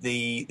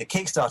 the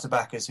Kickstarter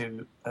backers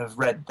who have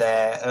read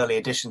their early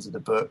editions of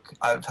the book,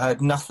 I've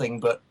heard nothing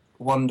but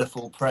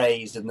wonderful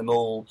praise, and them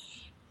all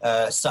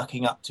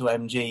sucking up to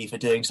MG for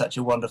doing such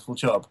a wonderful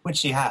job, which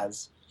she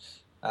has.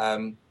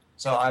 So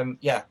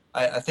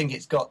I think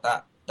it's got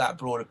that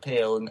broad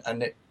appeal,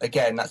 and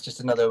again, that's just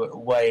another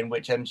way in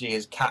which MG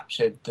has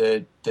captured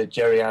the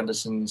Jerry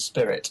Anderson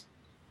spirit.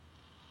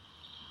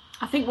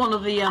 I think one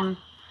of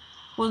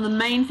the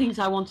main things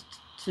I wanted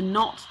to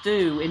not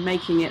do in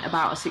making it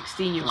about a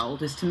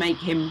 16-year-old is to make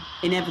him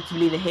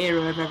inevitably the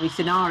hero of every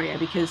scenario,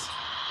 because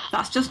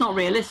that's just not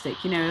realistic.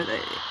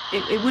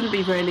 It wouldn't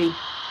be really.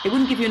 It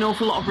wouldn't give you an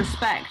awful lot of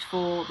respect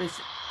for this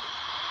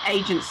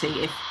agency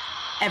if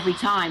every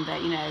time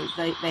that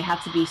they had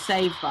to be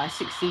saved by a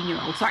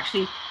 16-year-old. So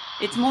actually,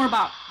 it's more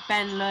about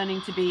Ben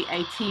learning to be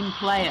a team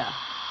player,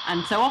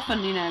 and so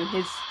often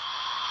his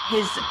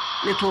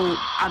little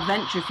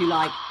adventure, if you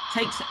like,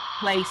 takes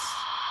place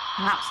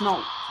perhaps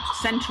not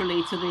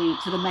centrally to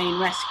the main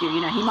rescue.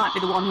 He might be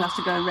the one who has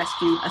to go and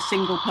rescue a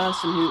single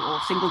person or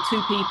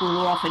two people who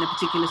are off in a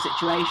particular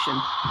situation.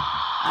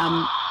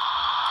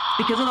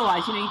 Because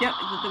otherwise, you don't.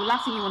 The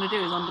last thing you want to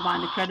do is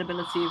undermine the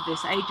credibility of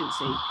this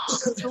agency.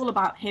 It's all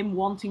about him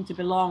wanting to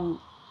belong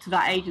to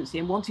that agency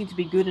and wanting to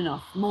be good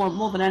enough,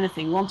 more than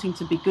anything, wanting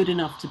to be good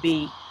enough to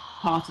be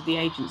part of the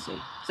agency.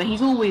 So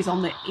he's always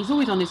on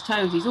his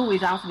toes. He's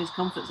always out of his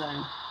comfort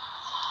zone.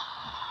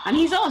 And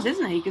he's ours,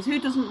 isn't he? Because who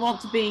doesn't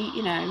want to be,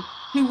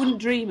 who wouldn't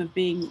dream of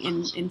being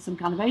in some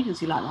kind of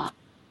agency like that?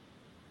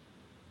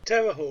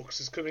 Terrorhawks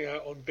is coming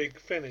out on Big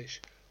Finish.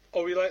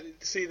 Are we likely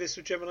to see this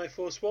with Gemini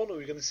Force One, or are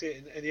we going to see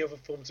it in any other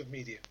forms of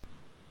media?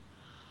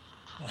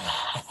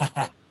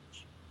 I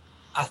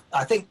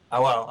think.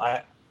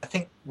 I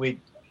think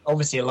we'd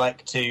obviously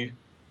like to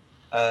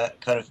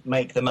kind of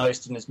make the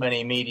most in as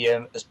many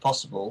media as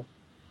possible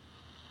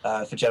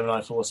for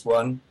Gemini Force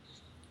One,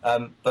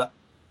 but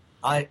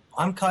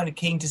I'm kind of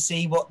keen to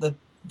see what the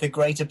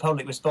greater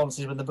public response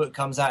is when the book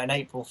comes out in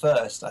April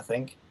 1st. I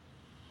think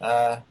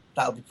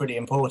that'll be pretty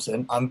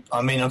important. I'm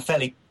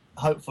fairly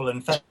hopeful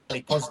and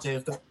fairly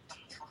positive that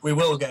we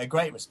will get a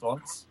great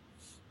response,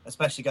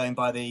 especially going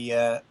by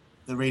the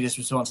readers'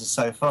 responses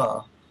so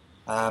far.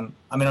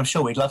 I'm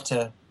sure we'd love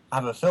to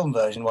have a film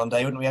version one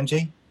day, wouldn't we,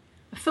 MG?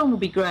 A film would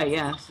be great,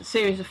 yes. A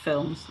series of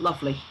films,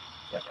 lovely.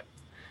 Yeah.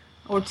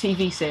 Or a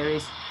TV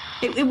series.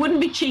 It wouldn't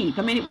be cheap.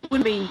 I mean, it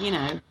wouldn't be,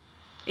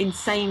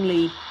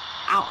 insanely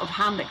out of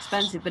hand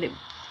expensive, but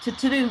to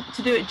do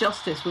it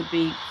justice would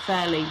be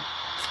fairly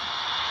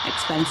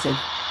expensive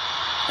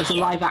as a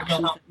live action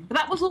thing. But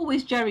that was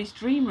always Jerry's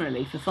dream,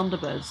 really, for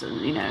Thunderbirds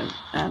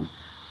and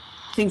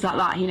things like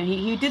that.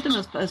 He did them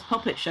as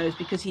puppet shows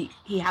because he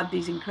had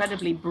these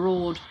incredibly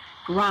broad,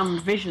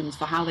 grand visions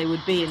for how they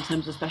would be in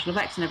terms of special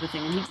effects and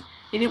everything, and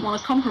he didn't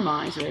want to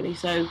compromise, really.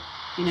 So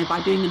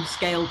by doing them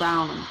scaled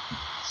down and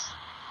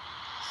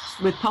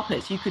with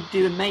puppets, you could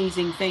do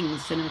amazing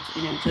things in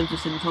terms of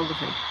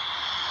cinematography.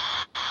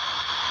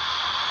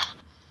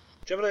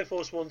 Gemini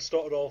Force One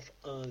started off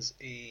as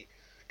a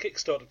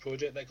Kickstarter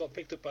project that got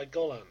picked up by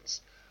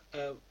Gollancz.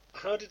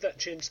 How did that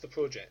change the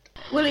project?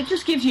 Well, it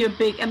just gives you a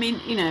big...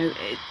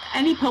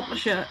 any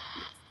publisher...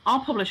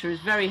 Our publisher is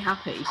very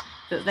happy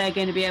that they're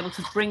going to be able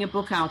to bring a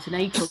book out in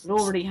April that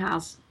already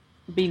has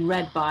been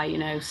read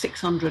by,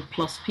 600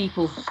 plus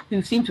people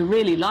who seem to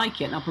really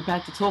like it and are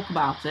prepared to talk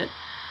about it.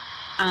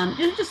 And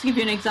just to give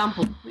you an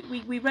example,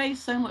 we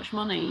raised so much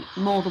money,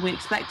 more than we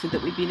expected,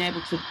 that we've been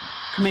able to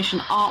commission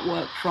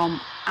artwork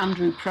from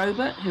Andrew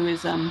Probert, who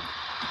is the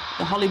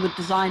Hollywood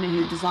designer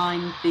who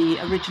designed the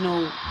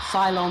original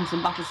Cylons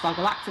and Battlestar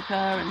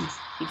Galactica, and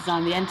he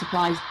designed the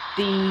Enterprise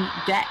D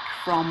deck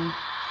from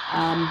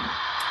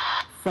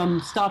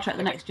Star Trek: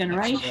 The Next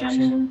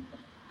Generation.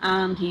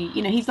 And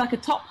he's like a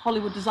top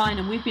Hollywood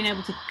designer, and we've been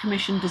able to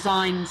commission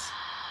designs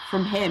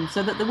from him,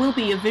 so that there will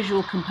be a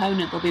visual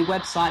component. There'll be a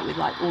website with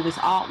like all this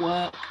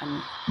artwork, and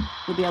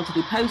we'll be able to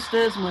do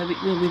posters, and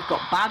we've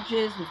got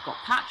badges, we've got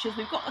patches,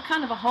 we've got a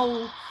kind of a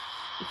whole,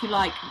 if you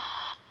like,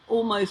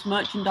 almost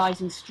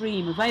merchandising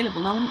stream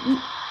available. Now,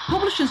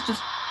 publishers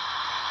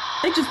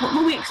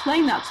when we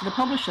explained that to the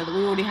publisher that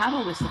we already had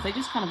all this stuff, they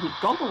just kind of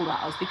goggled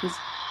at us, because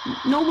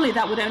normally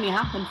that would only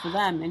happen for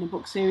them in a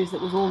book series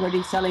that was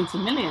already selling to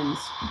millions.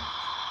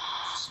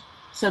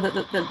 So that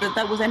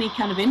there was any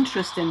kind of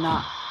interest in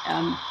that.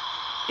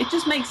 It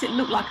just makes it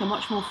look like a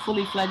much more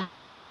fully fledged.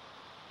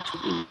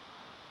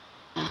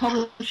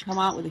 Publishers come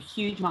out with a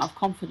huge amount of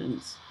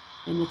confidence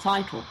in the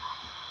title,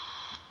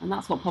 and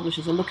that's what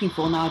publishers are looking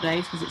for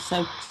nowadays, because it's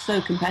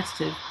so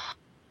competitive.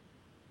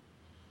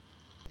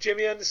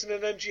 Jimmy Anderson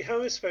and MG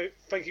Harris,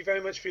 thank you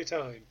very much for your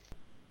time.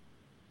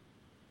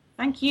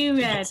 Thank you,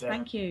 Ed.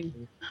 Thank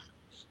you.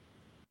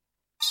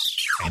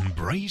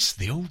 Embrace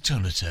the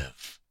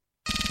alternative.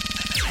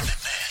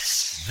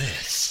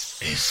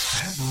 This is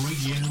Fab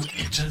Radio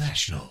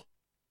International.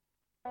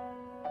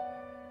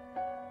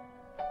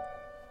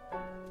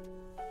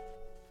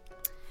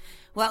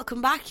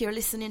 Welcome back. You're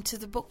listening to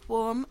The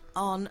Bookworm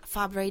on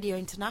Fab Radio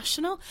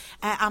International.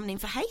 I'm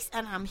Nympha Hayes,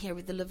 and I'm here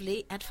with the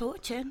lovely Ed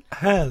Fortune.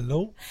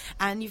 Hello.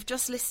 And you've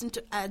just listened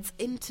to Ed's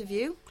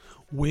interview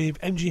with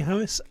MG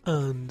Harris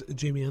and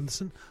Jamie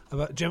Anderson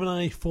about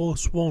Gemini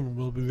Force One.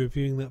 We'll be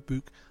reviewing that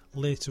book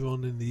later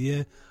on in the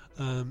year.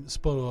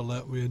 Spoiler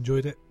alert, we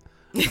enjoyed it.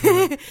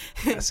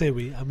 I say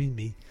we, I mean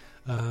me.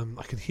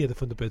 I can hear the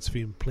Thunderbirds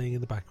theme playing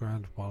in the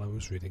background while I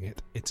was reading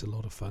it. It's a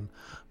lot of fun.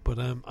 But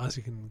as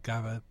you can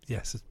gather,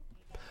 yes, it's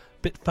a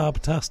bit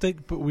fabtastic,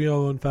 but we are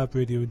on Fab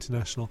Radio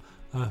International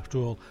after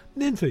all.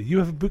 Nympha, you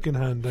have a book in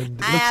hand, and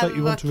it looks like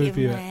you want to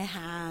review it. I have a book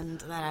in my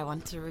hand that I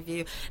want to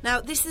review. Now,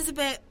 this is a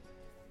bit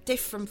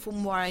different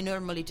from what I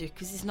normally do,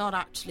 because it's not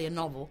actually a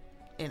novel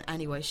in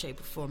any way, shape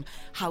or form.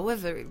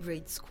 However, it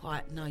reads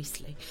quite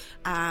nicely,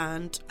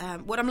 and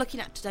what I'm looking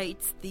at today,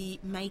 it's the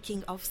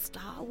making of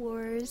Star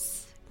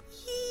Wars.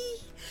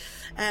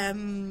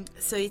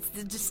 So it's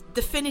the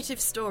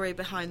definitive story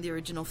behind the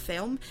original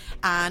film,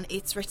 and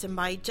it's written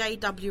by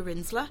J.W.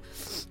 Rinsler,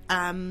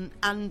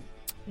 and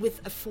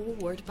with a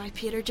foreword by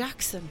Peter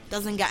Jackson.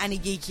 Doesn't get any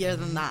geekier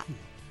than that.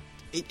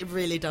 It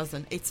really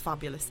doesn't. It's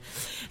fabulous.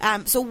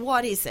 So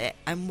what is it,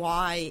 and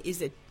why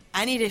is it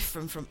any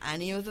different from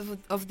any of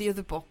the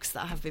other books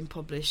that have been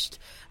published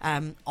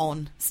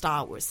on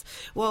Star Wars?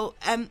 Well,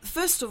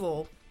 first of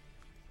all,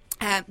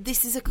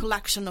 this is a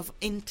collection of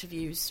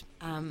interviews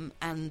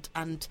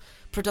and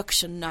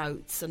production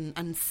notes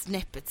and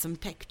snippets and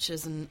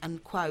pictures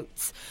and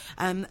quotes,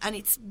 and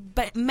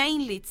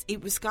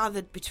it was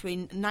gathered between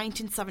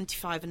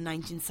 1975 and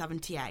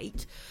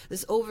 1978.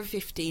 There's over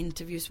 50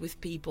 interviews with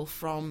people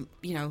from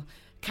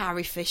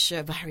Carrie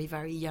Fisher, very,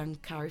 very young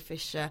Carrie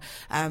Fisher,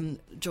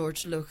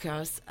 George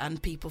Lucas,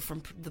 and people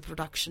from the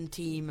production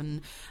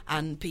team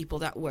and people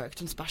that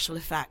worked on special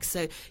effects.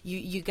 So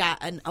you get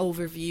an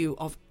overview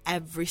of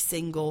every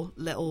single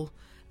little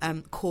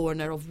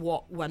corner of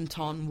what went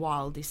on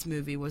while this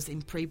movie was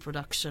in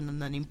pre-production and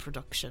then in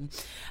production.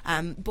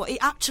 But it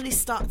actually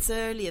starts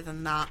earlier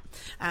than that,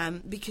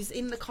 because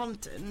in the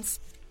contents,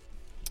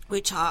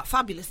 which are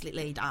fabulously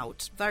laid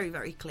out, very,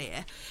 very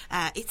clear.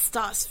 It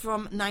starts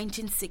from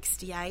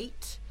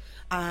 1968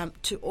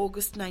 to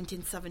August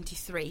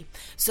 1973.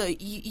 So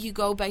you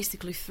go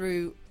basically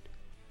through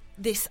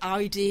this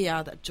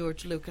idea that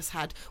George Lucas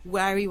had,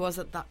 where he was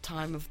at that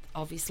time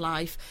of his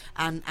life,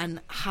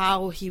 and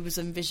how he was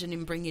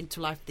envisioning bringing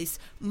to life this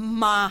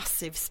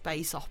massive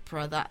space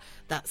opera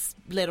that's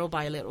little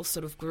by little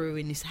sort of grew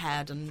in his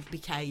head and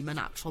became an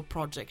actual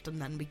project, and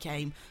then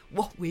became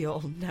what we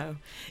all know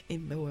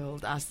in the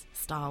world as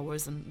Star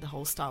Wars and the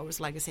whole Star Wars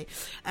legacy.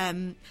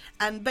 And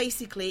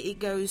basically it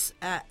goes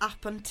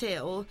up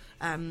until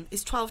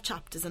it's 12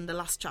 chapters, and the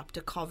last chapter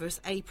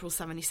covers April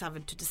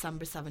 77 to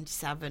December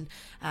 77,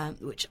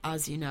 which,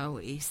 as you know,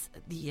 is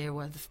the year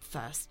where the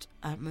first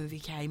movie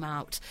came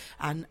out,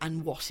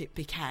 and what it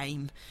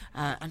became,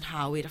 and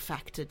how it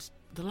affected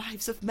the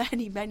lives of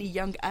many, many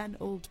young and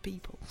old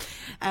people.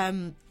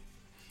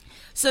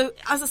 So,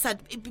 as I said,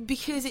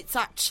 because it's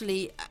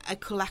actually a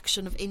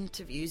collection of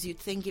interviews, you'd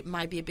think it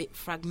might be a bit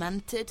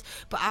fragmented,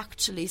 but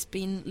actually it's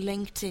been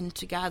linked in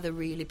together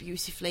really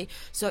beautifully.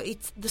 So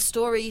the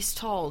story is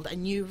told,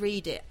 and you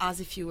read it as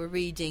if you were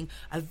reading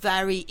a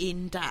very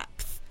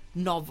in-depth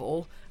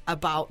novel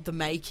about the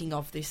making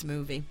of this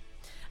movie.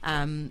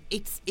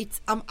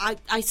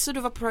 I sort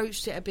of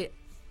approached it a bit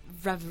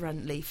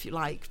reverently, if you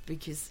like,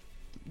 because,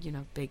 you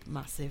know, big,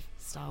 massive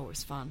Star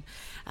Wars fan.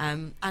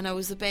 And I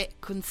was a bit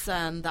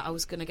concerned that I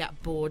was going to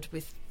get bored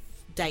with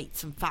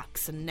dates and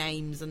facts and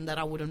names, and that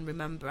I wouldn't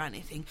remember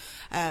anything.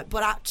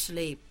 But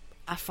actually,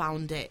 I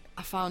found it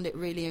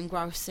really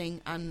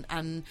engrossing,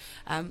 and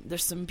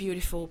there's some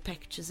beautiful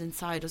pictures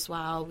inside as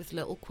well, with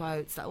little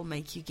quotes that will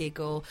make you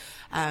giggle.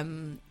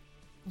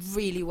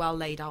 Really well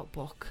laid out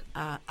book,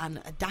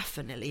 and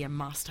definitely a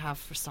must-have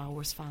for Star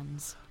Wars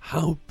fans.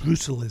 How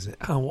brutal is it?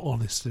 How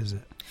honest is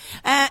it?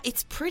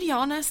 It's pretty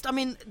honest. I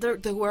mean,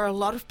 there were a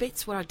lot of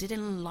bits where I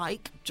didn't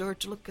like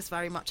George Lucas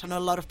very much. I know a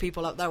lot of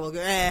people out there will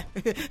go,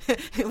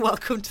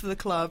 welcome to the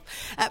club.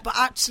 But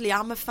actually,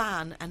 I'm a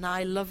fan, and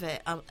I love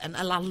it, and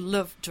I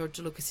love George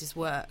Lucas's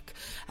work.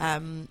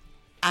 And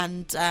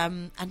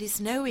it's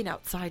snowing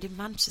outside in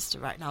Manchester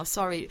right now.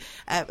 Sorry,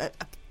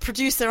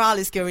 producer Al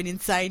is going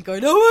insane,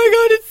 going, "Oh my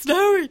God, it's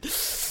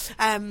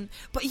snowing!"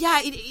 But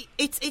yeah,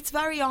 it's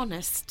very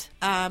honest,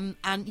 and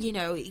you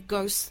know, it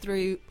goes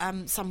through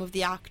some of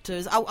the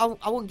actors. I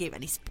won't give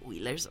any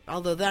spoilers,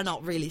 although they're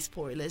not really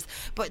spoilers.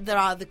 But there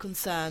are the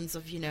concerns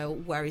of, you know,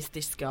 where is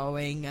this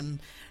going, and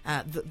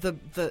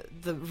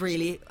the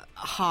really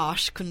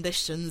harsh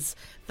conditions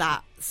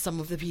that some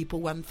of the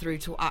people went through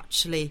to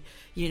actually,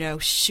 you know,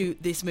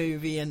 shoot this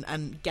movie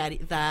and get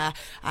it there.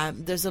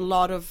 There's a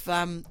lot of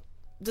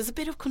there's a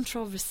bit of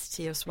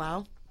controversy as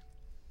well.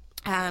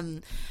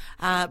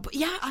 But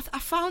yeah, I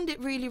found it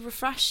really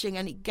refreshing,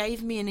 and it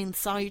gave me an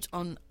insight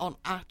on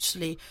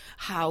actually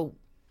how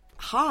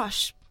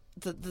harsh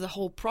the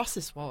whole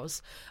process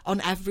was on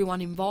everyone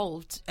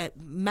involved.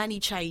 Many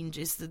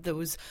changes, that there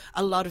was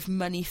a lot of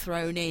money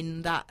thrown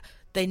in that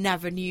they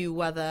never knew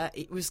whether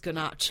it was going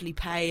to actually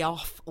pay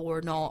off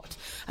or not.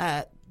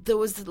 There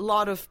was a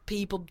lot of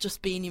people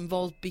just being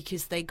involved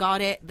because they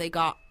got it. They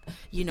got,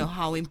 you know,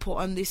 how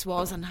important this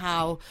was, and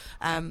how,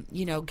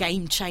 you know,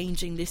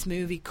 game-changing this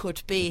movie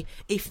could be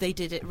if they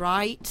did it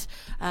right.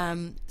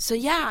 So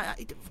yeah,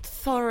 I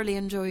thoroughly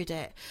enjoyed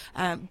it.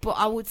 But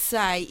I would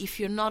say, if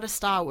you're not a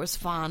Star Wars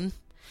fan,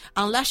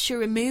 unless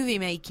you're a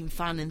movie-making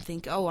fan and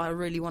think, oh, I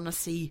really want to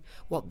see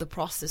what the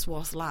process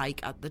was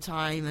like at the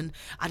time, and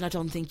I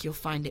don't think you'll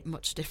find it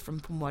much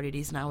different from what it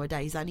is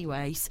nowadays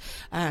anyways,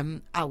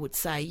 I would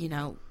say, you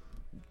know,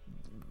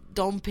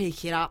 don't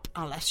pick it up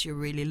unless you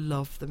really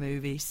love the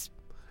movies.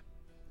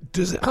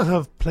 Does it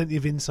have plenty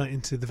of insight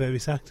into the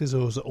various actors,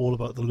 or is it all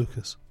about the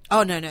Lucas?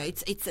 Oh, no,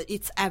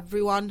 it's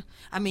everyone.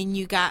 I mean,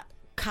 you got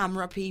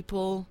camera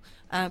people,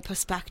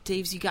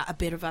 perspectives, you got a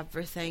bit of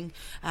everything.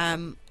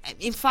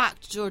 In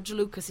fact, George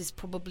Lucas is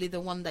probably the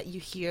one that you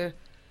hear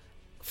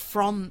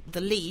from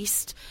the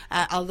least,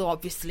 although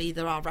obviously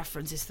there are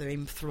references to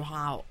him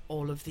throughout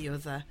all of the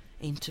other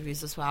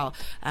interviews as well.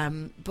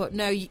 But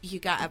no, you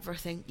got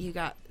everything. You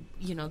got,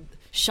 you know,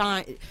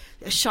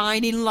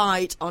 shining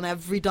light on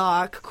every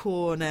dark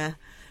corner,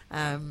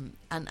 and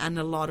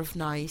a lot of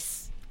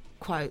nice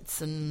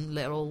quotes and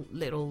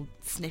little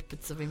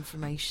snippets of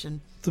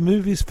information. The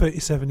movie is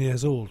 37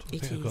 years old. I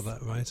It think I got is.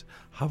 that right.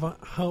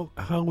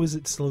 How is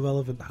it still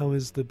relevant? How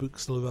is the book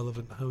still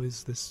relevant? How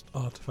is this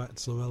artifact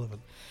still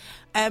relevant?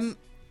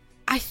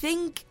 I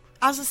think,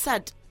 as I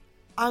said,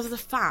 as a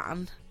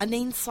fan, an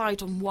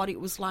insight on what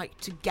it was like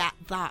to get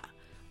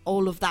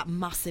all of that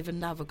massive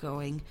endeavour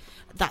going,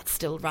 that's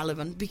still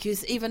relevant,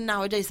 because even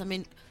nowadays, I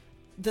mean,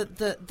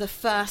 the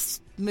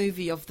first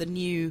movie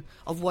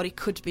of what it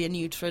could be a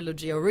new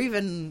trilogy, or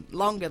even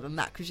longer than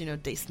that, because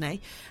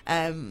Disney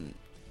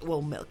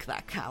will milk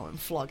that cow and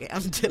flog it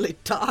until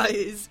it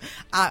dies.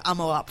 I'm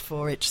all up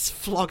for it. Just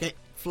flog it,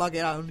 I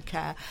don't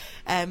care.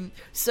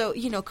 So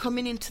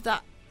coming into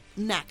that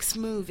next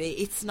movie,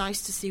 it's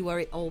nice to see where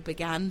it all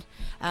began,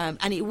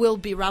 and it will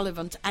be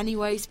relevant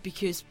anyways,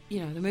 because the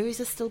movies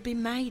are still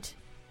being made.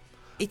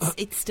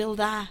 It's still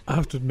there. I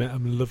have to admit,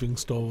 I'm loving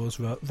Star Wars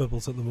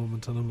Rebels at the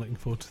moment, and I'm looking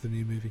forward to the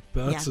new movie.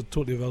 But that's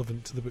totally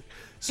irrelevant to the book.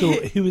 So,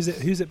 who's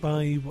it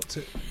by? What's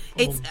it?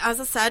 It's, as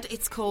I said,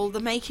 it's called The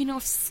Making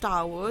of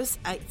Star Wars.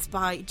 It's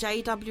by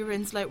J.W.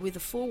 Rinsler with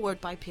a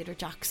foreword by Peter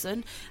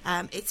Jackson.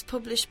 It's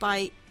published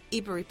by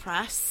Ebury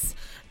Press,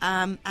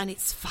 and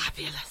it's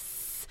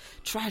fabulous.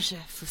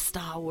 Treasure for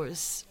Star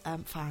Wars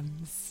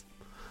fans.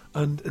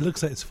 And it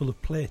looks like it's full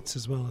of plates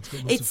as well.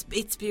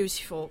 It's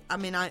beautiful. I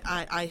mean,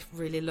 I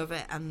really love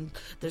it. And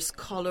there's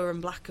colour and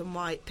black and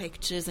white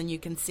pictures, and you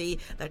can see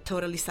they're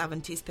totally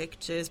 70s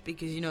pictures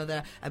because,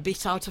 they're a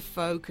bit out of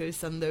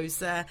focus, and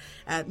those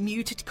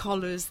muted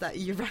colours that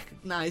you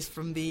recognise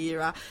from the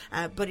era.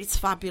 But it's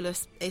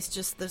fabulous. It's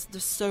just, there's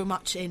so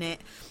much in it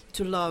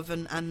to love,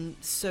 and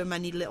so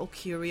many little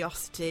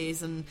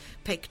curiosities and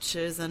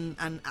pictures and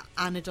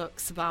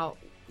anecdotes about,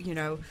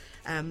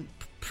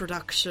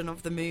 production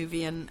of the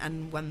movie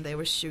and when they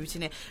were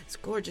shooting it. It's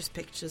gorgeous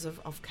pictures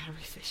of Carrie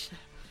Fisher,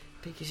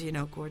 because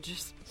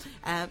gorgeous.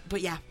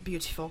 But yeah,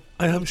 beautiful.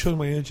 I am showing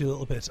my age a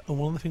little bit, and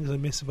one of the things I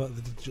miss about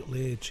the digital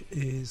age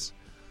is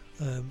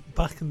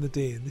back in the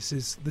day, and this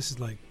is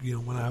like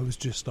when I was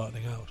just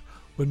starting out,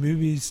 when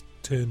movies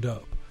turned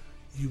up,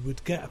 you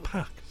would get a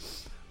pack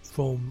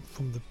from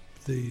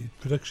the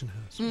production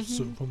house,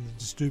 so from the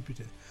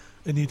distributor,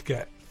 and you'd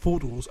get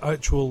photos,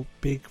 actual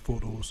big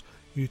photos.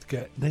 You'd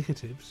get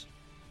negatives.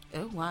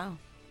 Oh, wow.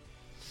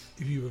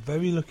 If you were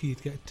very lucky,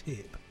 you'd get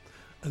tape.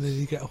 And then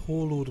you'd get a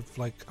whole load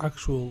of,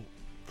 actual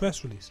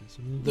press releases.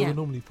 And they were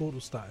normally photo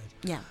started.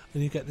 Yeah.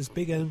 And you get this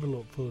big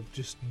envelope full of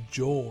just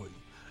joy.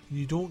 And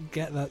you don't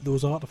get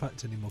those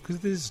artifacts anymore,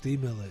 because they just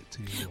email it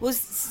to you. Well,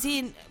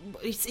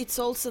 it's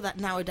also that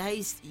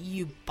nowadays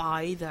you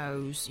buy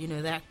those,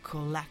 they're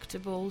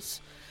collectibles.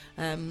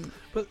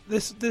 But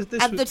this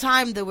at the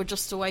time, they were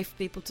just a way for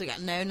people to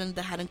get known, and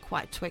they hadn't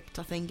quite tweaked,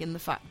 I think, in the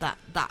fact that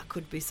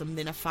could be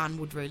something a fan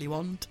would really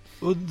want.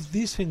 Well,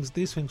 these things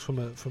from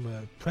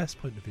a press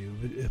point of view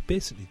are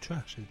basically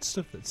trash. It's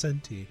stuff that's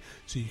sent to you,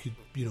 so you could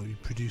you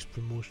produce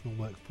promotional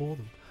work for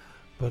them.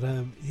 But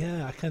I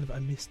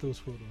miss those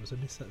photos. I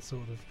miss that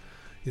sort of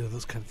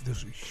those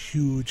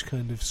huge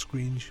kind of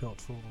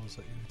screenshot photos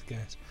that you would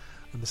get,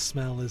 and the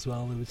smell as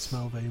well. They would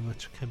smell very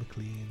much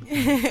chemically.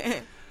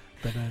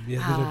 But they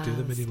don't do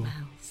them anymore.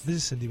 Smells. They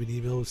just send you an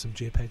email with some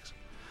JPEGs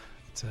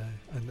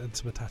and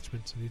some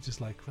attachments, and you're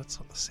just like, that's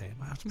not the same.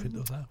 I have to print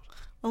those out.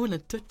 I want to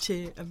touch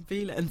it and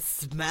feel it and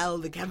smell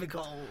the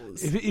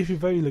chemicals. If you're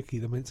very lucky,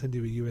 they might send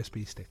you a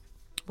USB stick.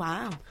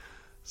 Wow.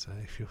 So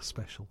if you're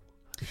special.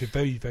 If you're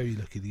very, very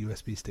lucky, the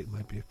USB stick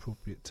might be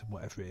appropriate to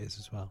whatever it is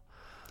as well.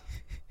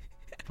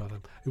 But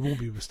it won't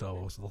be with Star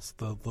Wars.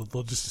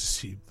 They'll just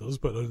assume. They'll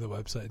just put it on their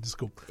website and just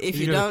go... If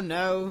you don't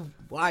know,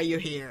 why are you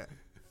here?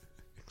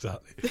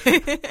 Exactly.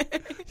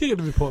 You're going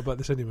to report about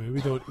this anyway.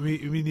 We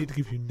need to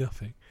give you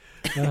nothing.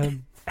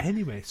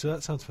 Anyway, so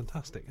that sounds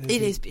fantastic.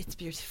 It's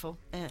beautiful.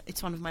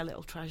 It's one of my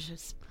little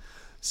treasures.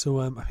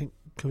 So I think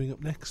coming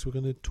up next, we're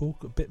going to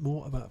talk a bit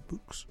more about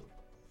books.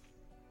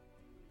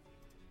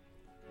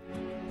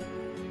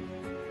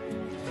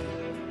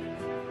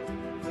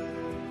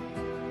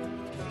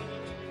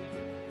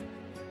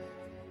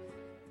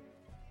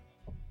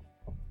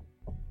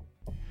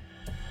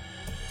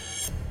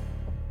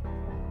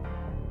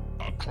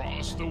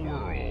 Across the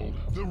world,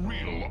 the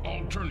real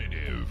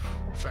alternative.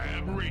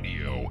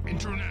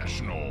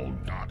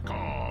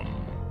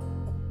 FabRadioInternational.com.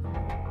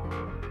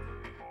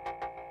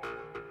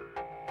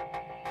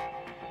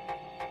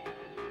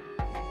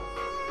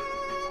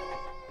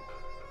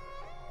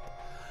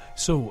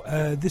 So,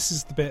 this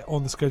is the bit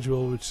on the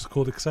schedule which is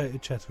called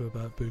Excited Chatter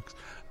About Books.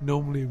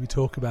 Normally we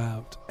talk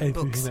about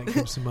everything that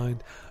comes to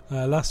mind.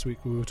 Last week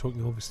we were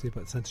talking obviously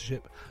about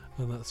censorship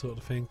and that sort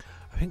of thing.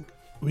 I think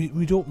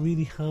we don't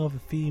really have a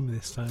theme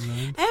this time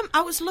around.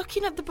 I was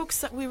looking at the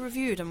books that we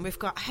reviewed, and we've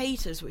got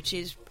Haters, which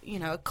is,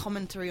 a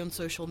commentary on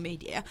social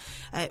media.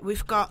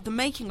 We've got The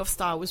Making of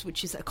Star Wars,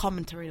 which is a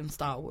commentary on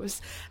Star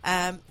Wars.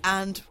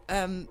 And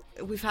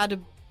we've had a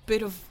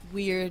bit of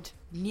weird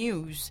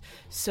news,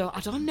 so I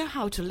don't know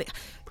how to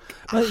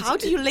how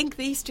do you link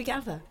these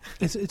together?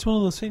 It's one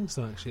of those things,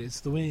 though. Actually, it's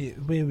the way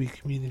we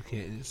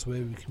communicate. It's the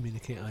way we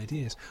communicate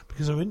ideas.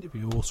 Because our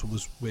interview also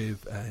was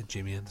with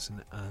Jamie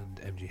Anderson and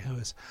MG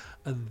Harris,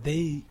 and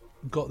they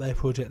got their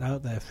project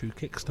out there through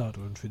Kickstarter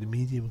and through the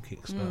Medium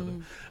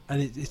Kickstarter.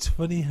 And it's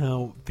funny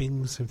how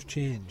things have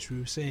changed.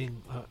 We were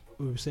saying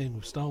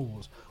with Star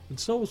Wars, when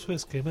Star Wars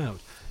first came out,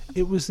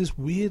 it was this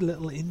weird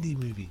little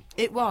indie movie.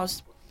 It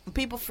was.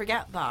 People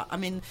forget that. I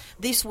mean,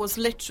 this was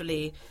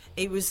literally,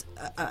 it was,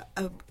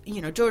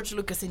 George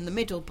Lucas in the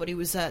middle, but it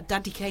was a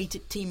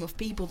dedicated team of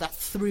people that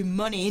threw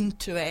money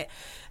into it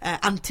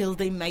until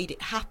they made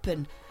it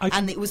happen.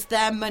 And it was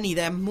their money,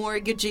 their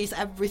mortgages,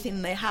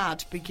 everything they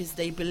had, because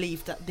they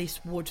believed that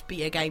this would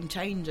be a game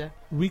changer.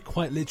 We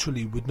quite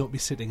literally would not be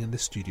sitting in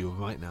this studio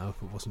right now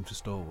if it wasn't for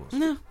Star Wars.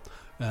 No.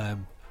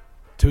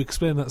 To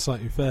explain that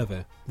slightly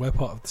further, we're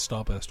part of the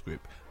Starburst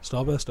group.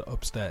 Starburst are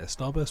upstairs.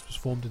 Starburst was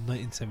formed in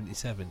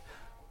 1977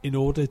 in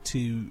order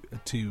to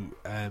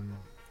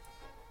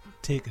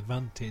take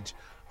advantage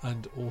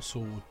and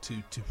also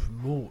to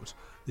promote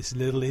this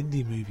little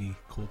indie movie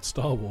called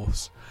Star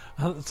Wars.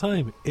 And at the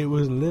time, it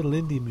was a little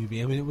indie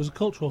movie. I mean, it was a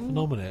cultural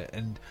phenomenon,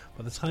 and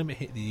by the time it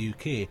hit the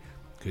UK,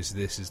 because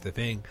this is the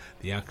thing,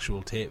 the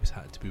actual tapes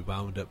had to be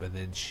wound up and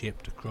then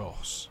shipped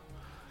across.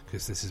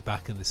 Because this is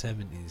back in the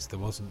 70s, there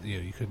wasn't,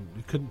 you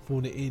couldn't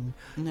phone it in.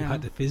 No. You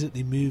had to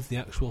physically move the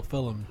actual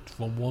film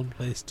from one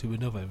place to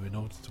another in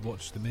order to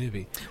watch the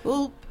movie.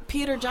 Well,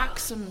 Peter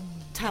Jackson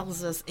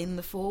tells us in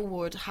the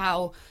foreword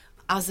how,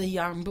 as a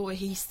young boy,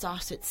 he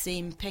started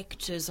seeing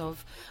pictures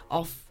of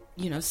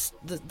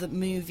the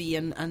movie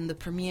and the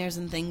premieres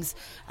and things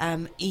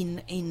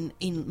in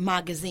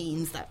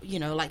magazines that,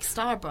 like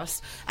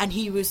Starburst, and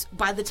he was,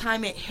 by the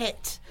time it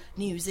hit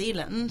New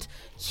Zealand,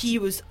 he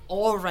was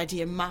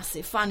already a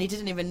massive fan. He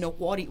didn't even know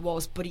what it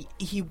was, but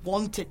he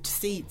wanted to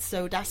see it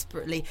so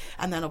desperately,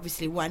 and then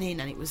obviously went in,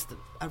 and it was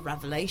a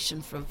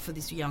revelation for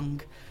this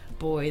young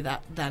boy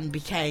that then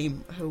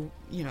became But who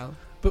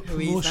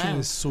he is promotion now.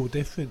 is so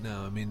different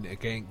now. I mean,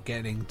 again,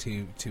 getting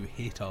to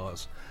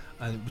haters,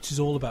 which is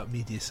all about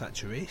media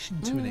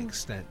saturation to an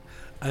extent,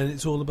 and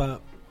it's all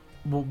about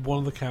one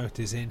of the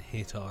characters in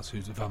Haters,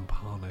 who's a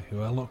Vampana,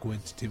 who I'll not go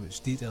into too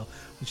much detail,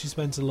 but she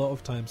spends a lot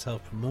of time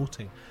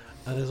self-promoting,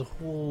 and there's a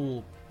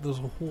whole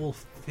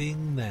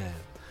thing there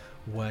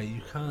where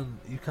you can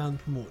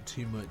promote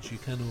too much, you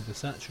can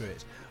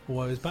oversaturate.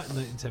 Whereas back in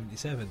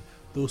 1977,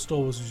 though Star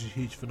Wars was a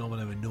huge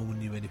phenomenon and no one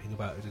knew anything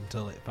about it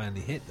until it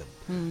finally hit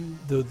them,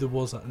 there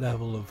was that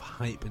level of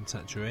hype and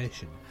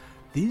saturation.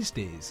 These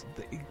days,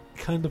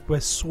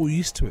 we're so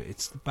used to it.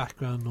 It's the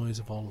background noise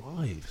of our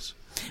lives.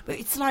 But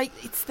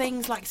it's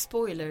things like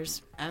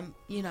spoilers.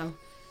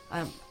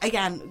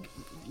 Again,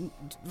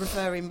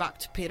 referring back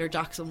to Peter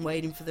Jackson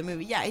waiting for the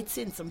movie. Yeah, it's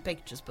in some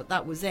pictures, but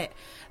that was it.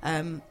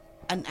 And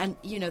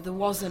there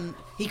wasn't.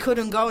 He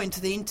couldn't go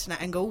into the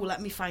internet and go, let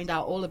me find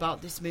out all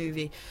about this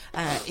movie.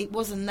 It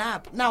wasn't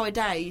there. But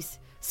nowadays,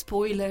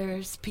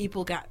 spoilers.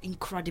 People get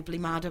incredibly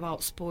mad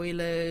about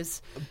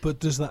spoilers. But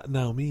does that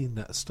now mean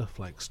that stuff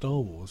like Star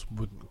Wars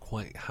wouldn't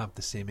quite have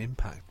the same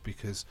impact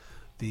because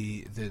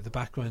the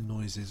background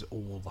noise is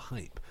all the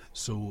hype?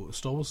 So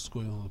Star Wars is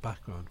going on in the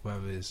background,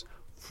 whereas,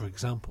 for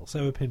example,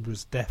 Sarah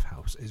Pinborough's Death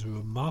House is a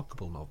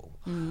remarkable novel,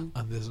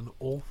 and there's an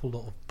awful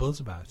lot of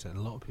buzz about it, and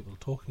a lot of people are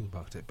talking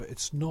about it, but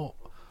it's not,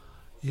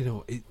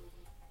 10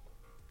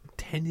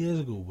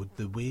 years ago, would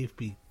the wave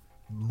be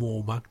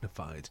more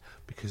magnified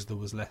because there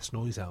was less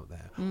noise out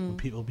there? Would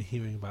people be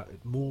hearing about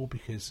it more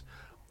because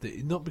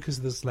not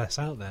because there's less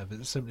out there,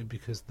 but simply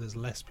because there's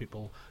less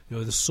people?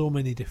 There's so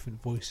many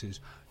different voices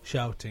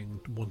shouting,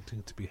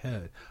 wanting to be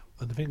heard.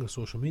 And the thing with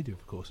social media,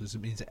 of course, is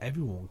it means that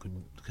everyone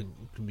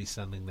can be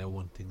standing there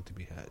wanting to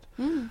be heard.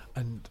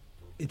 And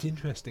it's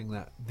interesting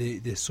that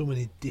there's so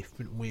many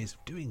different ways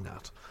of doing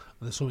that,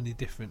 and there's so many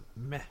different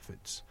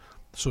methods.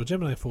 So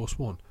Gemini Force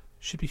One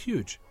should be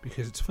huge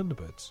because it's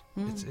Thunderbirds.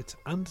 It's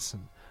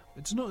Anderson.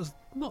 It's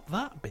not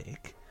that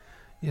big.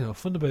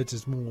 Thunderbirds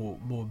is more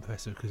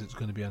impressive because it's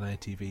going to be on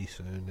ITV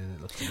soon, and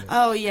it looks.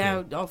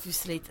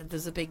 Obviously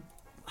there's a big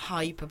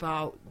hype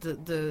about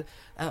the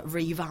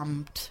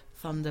revamped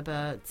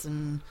Thunderbirds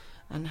and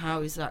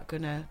how is that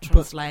going to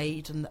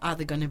translate, and are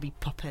they going to be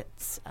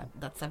puppets?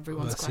 That's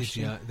everyone's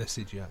question. They're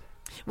CGI.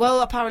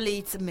 Well, apparently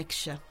it's a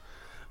mixture.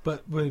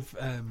 But with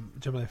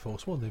Gemini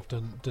Force One, they've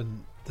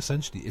done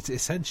essentially. It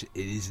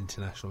is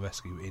International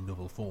Rescue in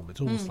novel form. It's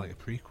almost like a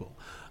prequel,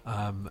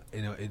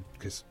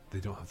 because they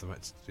don't have the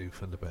rights to do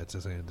Thunderbirds,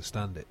 as I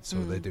understand it. So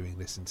they're doing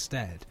this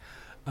instead,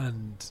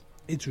 and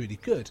it's really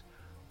good.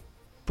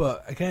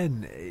 But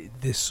again,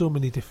 there's so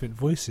many different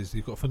voices.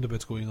 You've got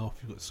Thunderbirds going off.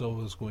 You've got Star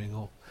Wars going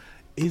off.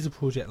 Is a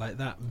project like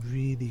that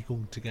really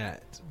going to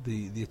get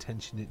the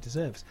attention it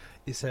deserves?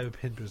 Is Sarah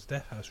Pinborough's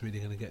Death House really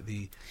going to get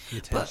the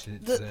attention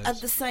it deserves?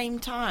 At the same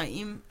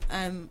time,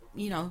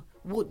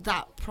 would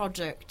that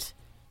project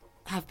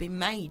have been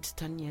made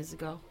 10 years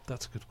ago?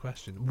 That's a good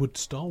question. Would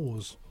Star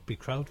Wars be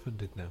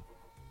crowdfunded now?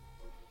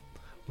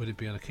 Would it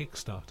be on a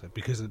Kickstarter?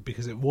 Because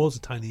it was a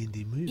tiny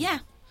indie movie. Yeah.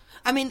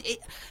 I mean,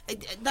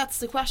 that's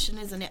the question,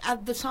 isn't it?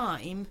 At the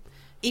time,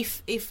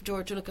 if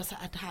George Lucas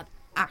had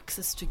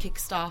access to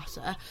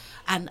Kickstarter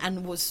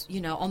and was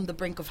on the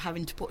brink of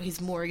having to put his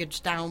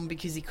mortgage down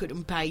because he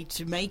couldn't pay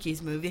to make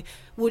his movie,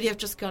 would he have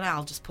just gone,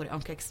 I'll just put it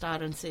on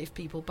Kickstarter and see if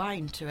people buy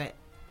into it?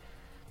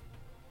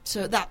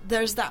 So that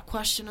there's that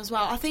question as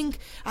well. I think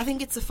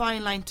it's a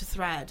fine line to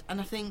thread, and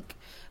I think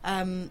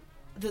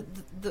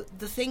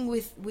the thing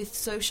with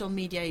social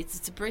media is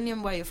it's a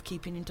brilliant way of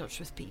keeping in touch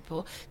with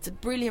people. It's a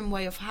brilliant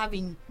way of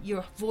having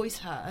your voice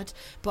heard,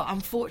 but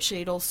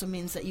unfortunately it also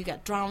means that you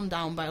get drowned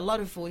down by a lot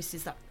of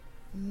voices that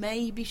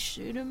maybe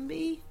shouldn't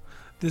be.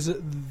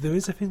 There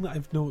is a thing that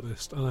I've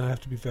noticed, and I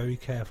have to be very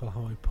careful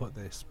how I put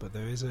this, but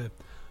there is a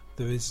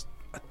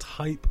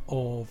type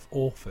of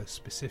author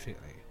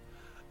specifically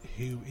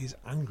who is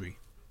angry,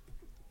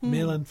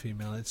 male and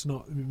female. It's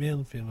not male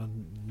and female.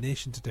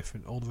 Nations are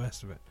different, all the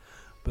rest of it.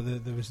 But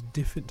there is a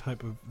different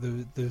type of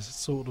there's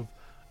sort of,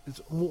 it's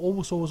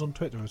almost always on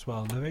Twitter as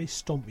well, and they're very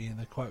stompy and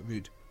they're quite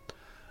rude.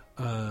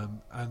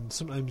 And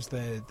sometimes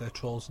they're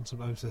trolls, and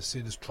sometimes they're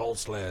seen as troll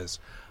slayers.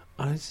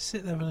 And I just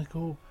sit there and I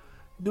go,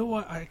 no,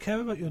 I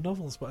care about your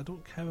novels, but I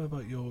don't care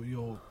about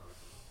your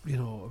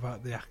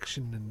about the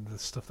action and the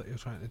stuff that you're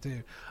trying to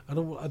do. I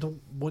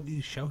don't want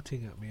you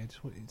shouting at me. I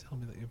just want you to tell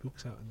me that your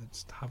book's out and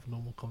just have a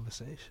normal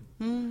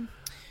conversation.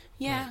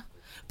 Yeah.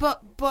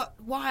 But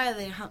why are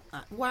they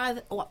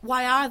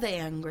why are they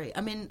angry? I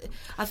mean,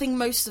 I think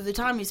most of the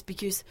time it's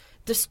because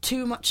there's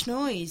too much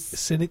noise.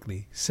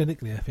 Cynically,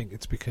 I think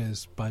it's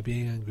because by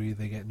being angry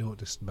they get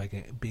noticed, and by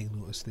being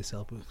noticed they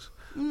sell books.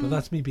 But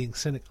that's me being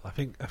cynical. I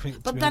think.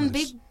 But then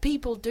big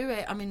people do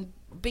it. I mean,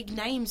 big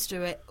names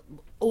do it.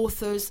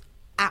 Authors,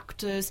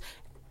 actors.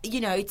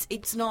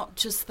 It's not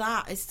just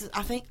that. It's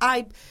I think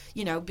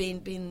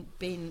being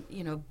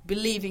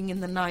believing in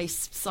the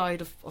nice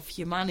side of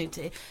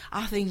humanity.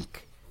 I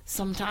think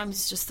sometimes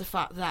it's just the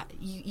fact that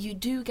you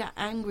do get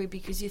angry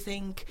because you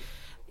think,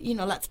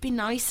 let's be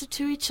nicer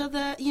to each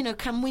other.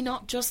 Can we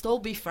not just all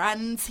be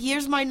friends?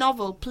 Here's my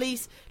novel,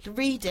 please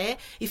read it.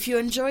 If you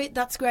enjoy it,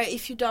 that's great.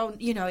 If you don't,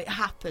 it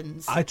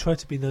happens. I try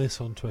to be nice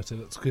on Twitter.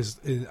 That's because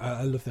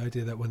I love the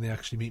idea that when they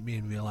actually meet me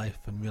in real life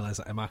and realise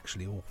that I'm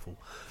actually awful,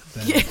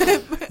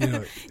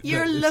 then,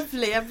 you're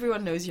lovely.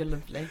 Everyone knows you're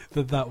lovely.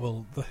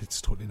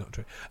 It's totally not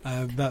true.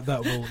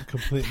 That will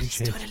completely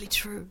change. It's totally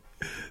true.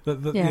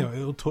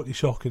 It'll totally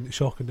shock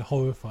and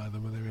horrify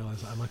them when they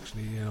realise that I'm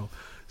actually,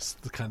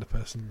 the kind of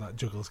person that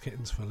juggles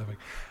kittens for a living.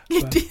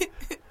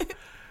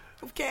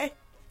 Okay.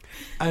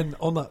 And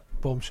on that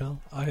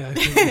bombshell, I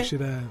think we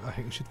should. I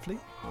think we should flee.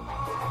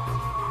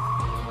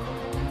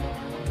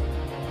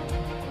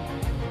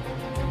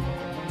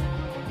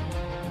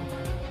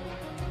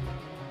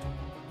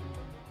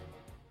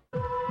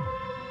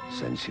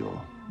 Sense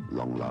your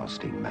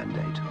long-lasting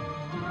mandate.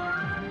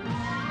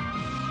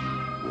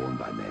 Worn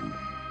by men,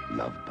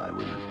 loved by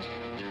women.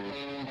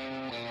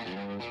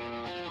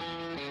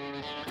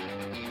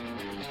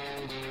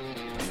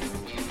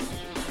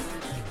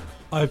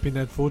 I've been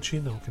Ed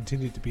Fortune, I'll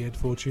continue to be Ed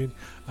Fortune,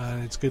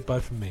 and it's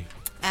goodbye from me.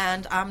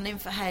 And I'm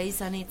Nympha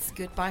Hayes, and it's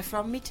goodbye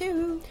from me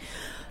too.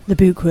 The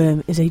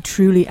Bookworm is a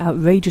truly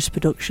outrageous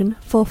production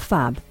for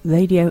Fab,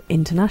 Radio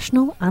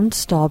International and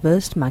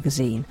Starburst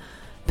magazine.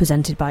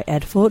 Presented by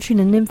Ed Fortune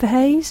and Nympha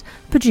Hayes,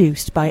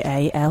 produced by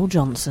A.L.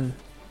 Johnson.